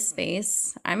 I own this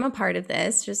space, I'm a part of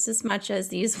this just as much as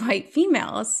these white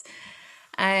females.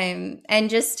 And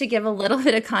just to give a little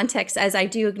bit of context, as I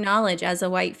do acknowledge, as a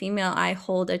white female, I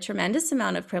hold a tremendous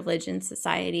amount of privilege in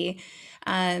society,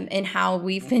 and how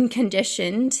we've been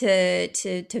conditioned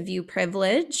to view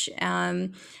privilege,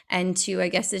 and to, I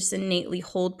guess, just innately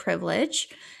hold privilege.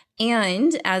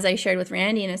 And as I shared with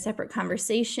Randy in a separate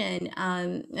conversation,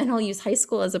 and I'll use high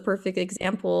school as a perfect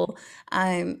example,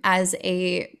 as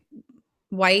a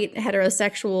white,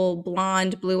 heterosexual,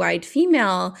 blonde, blue eyed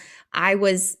female, I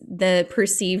was the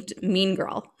perceived mean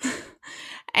girl.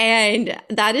 And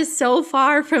that is so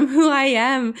far from who I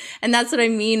am. And that's what I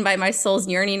mean by my soul's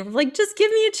yearning. Like, just give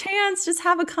me a chance, just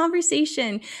have a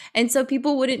conversation. And so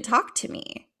people wouldn't talk to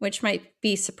me, which might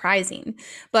be surprising,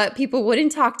 but people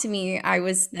wouldn't talk to me. I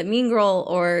was the mean girl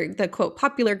or the quote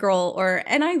popular girl,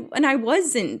 and I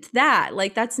wasn't that.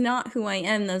 Like, that's not who I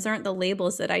am. Those aren't the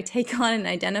labels that I take on and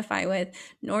identify with,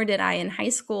 nor did I in high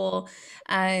school.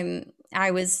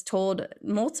 I was told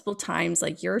multiple times,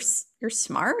 like, you're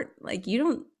smart, like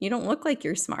you don't look like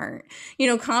you're smart,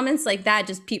 comments like that,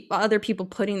 just other people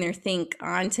putting their think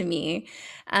onto me.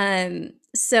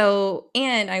 So,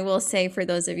 and I will say, for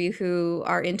those of you who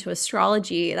are into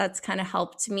astrology, that's kind of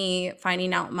helped me.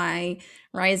 Finding out my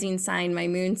rising sign, my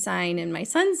moon sign, and my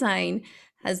sun sign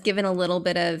has given a little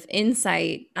bit of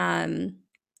insight. And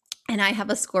I have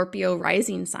a Scorpio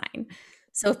rising sign.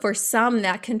 So for some,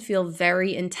 that can feel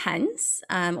very intense,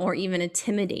 or even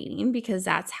intimidating, because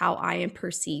that's how I am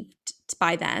perceived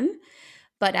by them.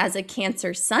 But as a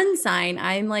Cancer sun sign,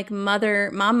 I'm like mother,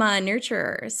 mama,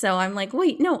 nurturer. So I'm like,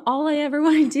 wait, no, all I ever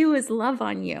want to do is love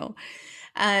on you.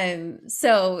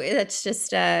 So it's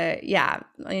just, yeah,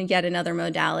 yet another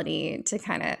modality to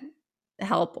kind of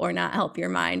help or not help your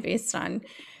mind based on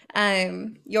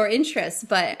your interests.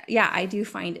 But yeah, I do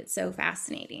find it so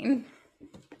fascinating.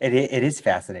 It is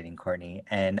fascinating, Courtney,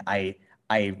 and I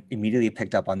immediately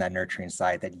picked up on that nurturing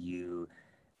side that you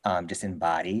just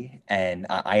embody, and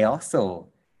I also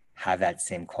have that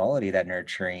same quality, that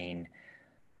nurturing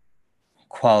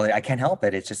quality. I can't help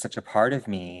it. It's just such a part of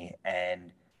me,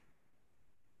 and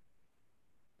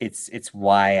it's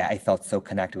why I felt so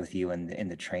connected with you in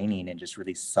the training and just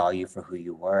really saw you for who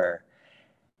you were.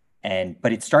 And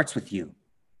but it starts with you,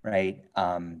 right?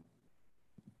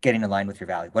 Getting aligned with your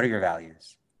values. What are your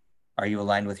values? Are you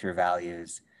aligned with your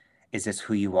values? Is this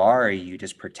who you are? Are you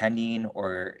just pretending,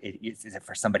 or is it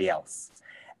for somebody else?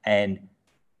 And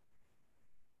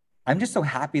I'm just so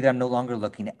happy that I'm no longer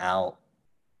looking out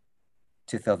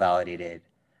to feel validated,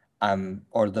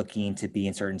 or looking to be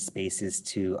in certain spaces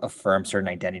to affirm certain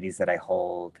identities that I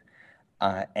hold,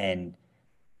 and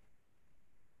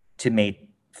to make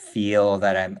feel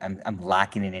that I'm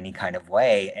lacking in any kind of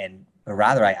way. And but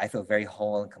rather, I feel very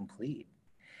whole and complete.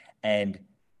 And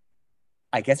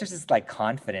I guess there's this like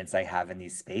confidence I have in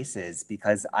these spaces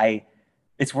because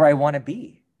it's where I want to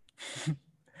be.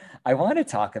 I want to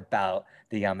talk about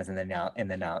the yamas and the now and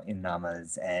the now in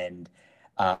namas, and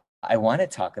I want to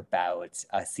talk about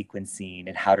sequencing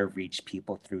and how to reach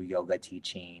people through yoga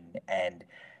teaching, and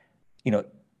you know,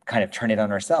 kind of turn it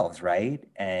on ourselves, right?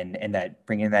 And that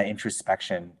bringing that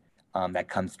introspection that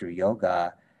comes through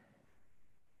yoga,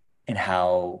 and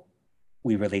how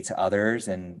we relate to others,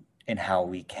 and how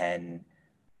we can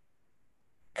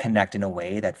connect in a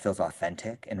way that feels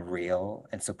authentic and real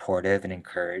and supportive and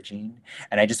encouraging.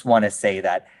 And I just want to say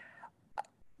that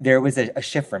there was a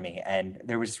shift for me, and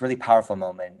there was this really powerful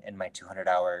moment in my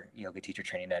 200-hour yoga teacher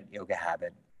training at Yoga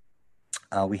Habit.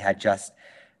 We had just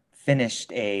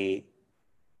finished eating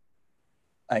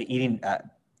a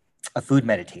food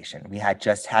meditation. We had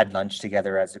just had lunch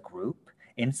together as a group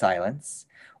in silence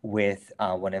with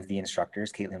one of the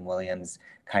instructors, Caitlin Williams,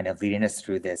 kind of leading us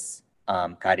through this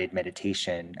guided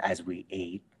meditation as we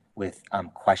ate, with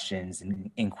questions and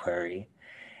inquiry.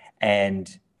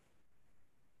 And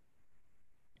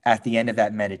at the end of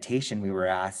that meditation, we were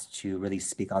asked to really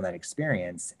speak on that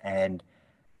experience. And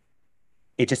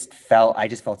I just felt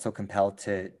so compelled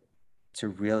to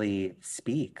really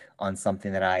speak on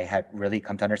something that I had really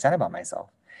come to understand about myself.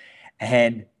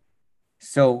 And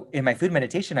so in my food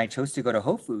meditation, I chose to go to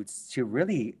Whole Foods to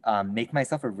really make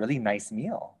myself a really nice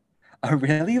meal, a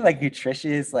really like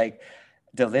nutritious, like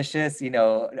delicious,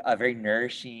 very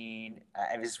nourishing.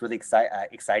 I was really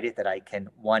excited that I can,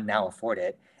 one, now afford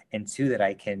it, and two, that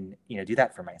I can, do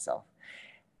that for myself.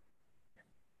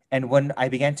 And when I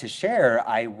began to share,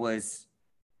 I was,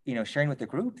 sharing with the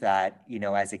group that,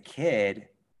 as a kid,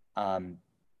 um,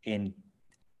 in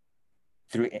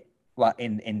through well,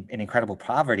 in incredible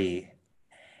poverty,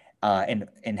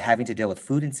 and having to deal with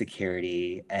food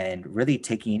insecurity and really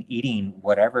eating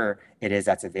whatever it is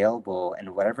that's available and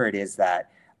whatever it is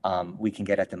that we can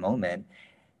get at the moment,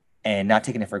 and not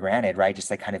taking it for granted, right?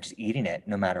 Just like kind of just eating it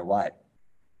no matter what.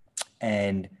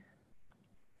 And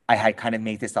I had kind of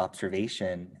made this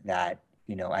observation that,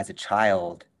 as a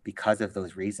child, because of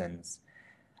those reasons,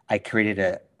 I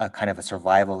created a kind of a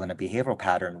survival and a behavioral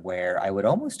pattern where I would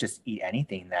almost just eat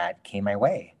anything that came my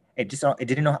way. I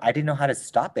didn't know how to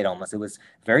stop it almost. It was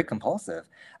very compulsive.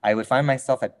 I would find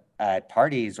myself at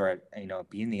parties or,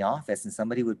 be in the office and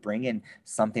somebody would bring in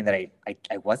something that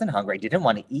I wasn't hungry. I didn't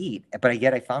want to eat, but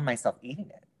yet I found myself eating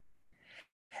it.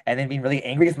 And then being really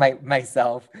angry with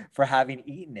myself for having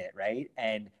eaten it, right?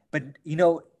 But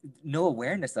no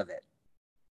awareness of it,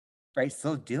 right?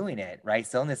 Still doing it, right?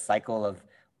 Still in this cycle of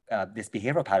this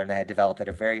behavioral pattern that I had developed at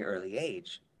a very early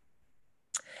age,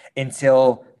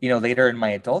 until later in my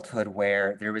adulthood,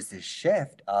 where there was this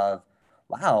shift of,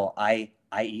 wow, I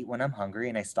eat when I'm hungry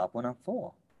and I stop when I'm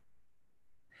full.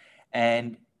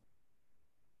 And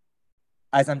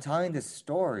as I'm telling this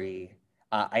story,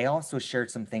 I also shared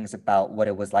some things about what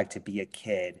it was like to be a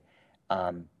kid,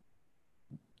 um,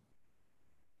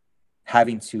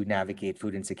 having to navigate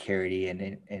food insecurity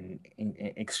and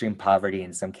extreme poverty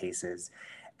in some cases,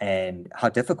 and how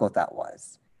difficult that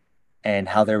was, and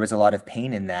how there was a lot of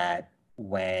pain in that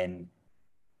when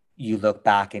you look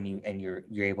back and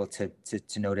you're able to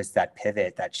notice that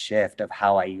pivot, that shift of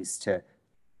how I used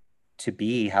to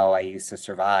be, how I used to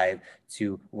survive,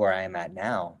 to where I am at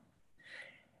now.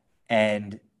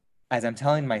 And as I'm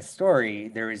telling my story,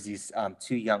 there was these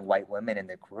two young white women in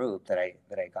the group that I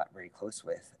got very close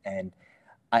with, and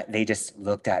they just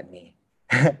looked at me,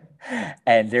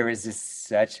 and there was just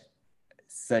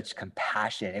such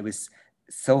compassion. It was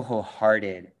so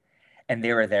wholehearted, and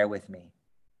they were there with me.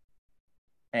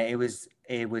 And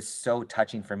it was so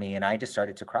touching for me, and I just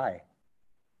started to cry.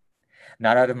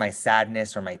 Not out of my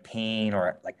sadness or my pain,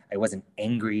 or like I wasn't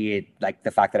angry at like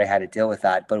the fact that I had to deal with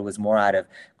that, but it was more out of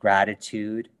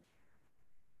gratitude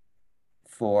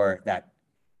for that,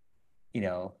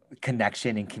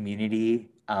 connection and community,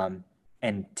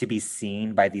 and to be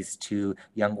seen by these two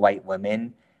young white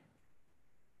women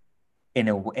in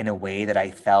a way that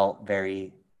I felt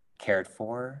very cared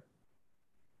for.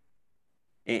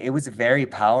 It was very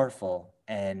powerful,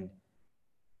 and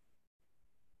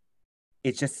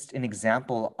it's just an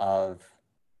example of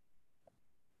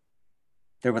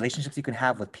the relationships you can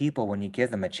have with people when you give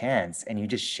them a chance and you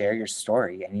just share your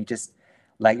story and you just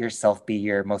let yourself be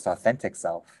your most authentic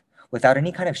self without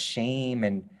any kind of shame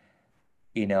and,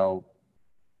 you know,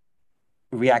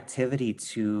 reactivity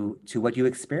to what you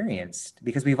experienced,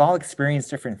 because we've all experienced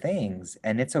different things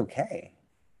and it's okay.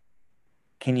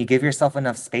 Can you give yourself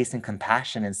enough space and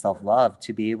compassion and self-love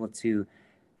to be able to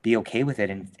be okay with it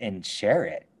and share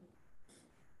it?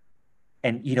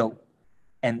 And,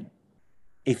 and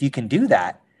if you can do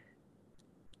that,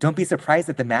 don't be surprised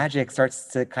that the magic starts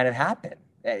to kind of happen.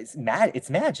 It's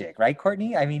magic, right,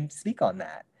 Courtney? I mean, speak on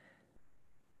that.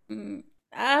 Mm.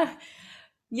 Ah,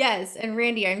 yes, and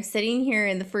Randy, I'm sitting here,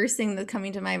 and the first thing that's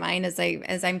coming to my mind as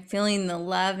I'm feeling the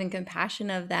love and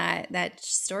compassion of that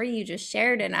story you just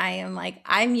shared, and I am like,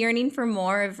 I'm yearning for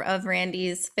more of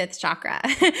Randy's fifth chakra.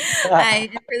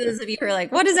 For those of you who are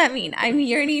like, what does that mean? I'm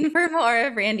yearning for more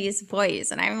of Randy's voice,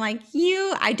 and I'm like,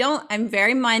 I'm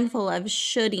very mindful of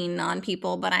shoulding on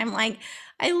people, but I'm like,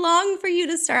 I long for you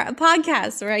to start a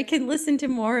podcast where I can listen to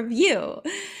more of you.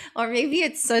 Or maybe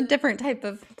it's a different type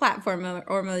of platform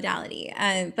or modality.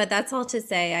 But that's all to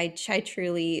say, I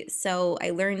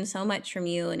learned so much from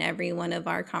you in every one of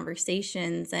our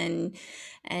conversations, and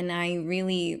I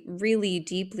really, really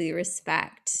deeply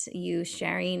respect you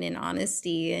sharing in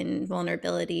honesty and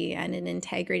vulnerability and in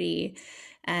integrity.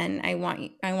 And I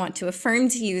want to affirm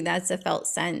to you that's a felt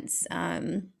sense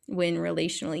when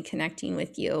relationally connecting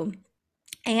with you.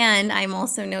 And I'm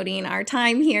also noting our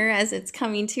time here as it's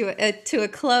coming to a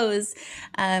close.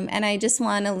 And I just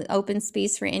want to open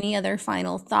space for any other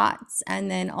final thoughts, and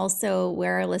then also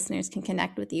where our listeners can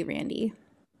connect with you, Randy.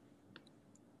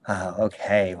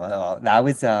 Okay, well, that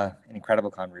was an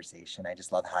incredible conversation. I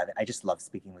just love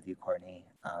speaking with you, Courtney.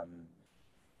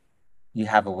 You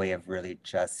have a way of really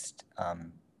just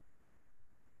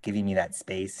giving me that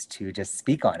space to just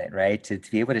speak on it, right? To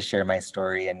be able to share my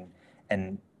story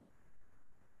and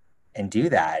and do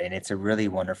that, and it's a really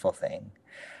wonderful thing.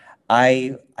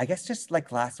 I guess just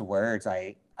like last words,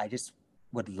 I just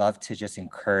would love to just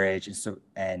encourage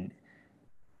and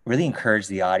really encourage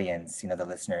the audience, the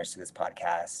listeners to this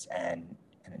podcast, and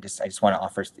I just want to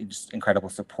offer just incredible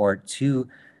support to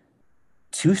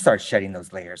start shedding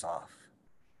those layers off,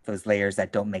 those layers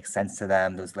that don't make sense to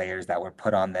them, those layers that were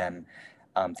put on them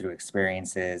through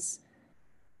experiences,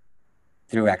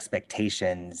 through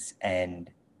expectations, and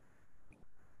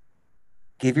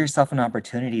give yourself an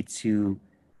opportunity to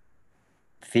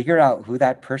figure out who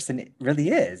that person really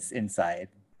is inside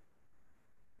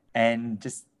and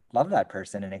just love that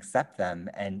person and accept them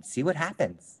and see what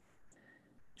happens.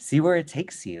 See where it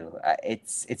takes you.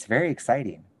 It's very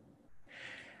exciting.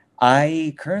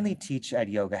 I currently teach at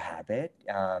Yoga Habit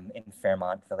in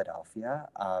Fairmont, Philadelphia.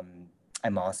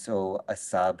 I'm also a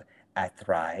sub at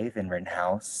Thrive in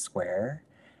Rittenhouse Square,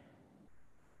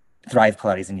 Thrive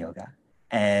Pilates and Yoga.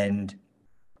 And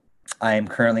I'm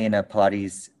currently in a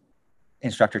Pilates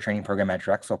instructor training program at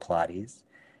Drexel Pilates.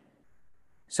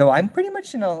 So I'm pretty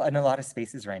much in a lot of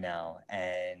spaces right now,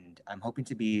 and I'm hoping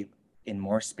to be in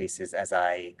more spaces as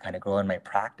I kind of grow in my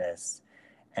practice,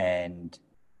 and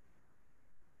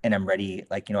I'm ready.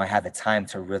 Like, I have the time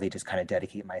to really just kind of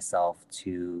dedicate myself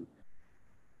to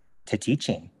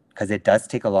teaching, because it does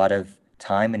take a lot of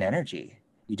time and energy.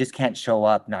 You just can't show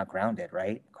up not grounded,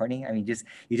 right, Courtney? I mean, just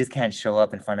you just can't show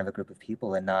up in front of a group of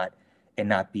people and not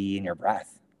be in your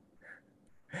breath,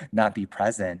 not be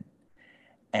present.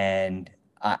 And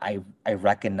I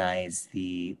recognize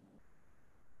the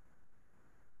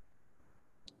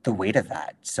weight of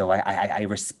that. So I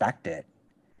respect it.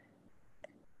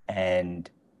 And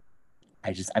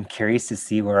I'm curious to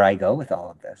see where I go with all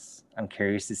of this. I'm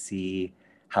curious to see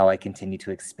how I continue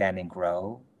to expand and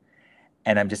grow.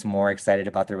 And I'm just more excited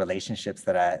about the relationships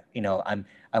that I'm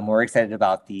more excited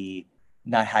about the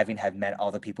not having have met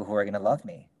all the people who are going to love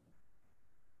me.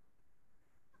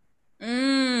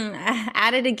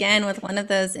 At it again with one of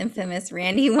those infamous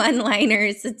Randy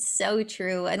one-liners. It's so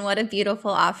true. And what a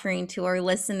beautiful offering to our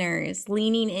listeners,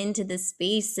 leaning into the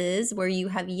spaces where you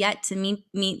have yet to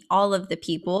meet all of the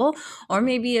people, or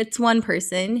maybe it's one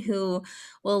person who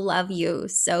will love you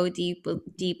so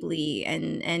deeply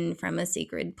and from a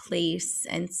sacred place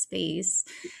and space.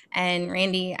 And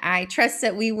Randy, I trust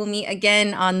that we will meet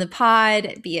again on the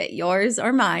pod, be it yours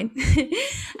or mine.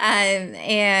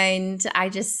 And I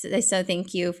so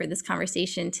thank you for this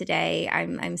conversation today.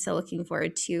 I'm so looking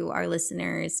forward to our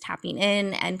listeners tapping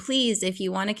in. And please, if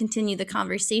you want to continue the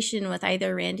conversation with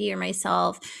either Randy or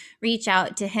myself, reach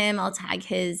out to him. I'll tag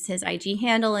his IG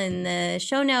handle in the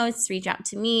show notes. Reach out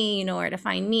to me. You know where to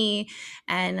find me,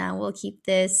 and we'll keep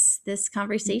this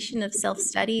conversation of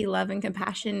self-study, love, and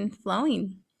compassion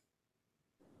flowing.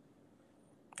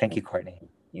 Thank you, Courtney.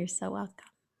 You're so welcome.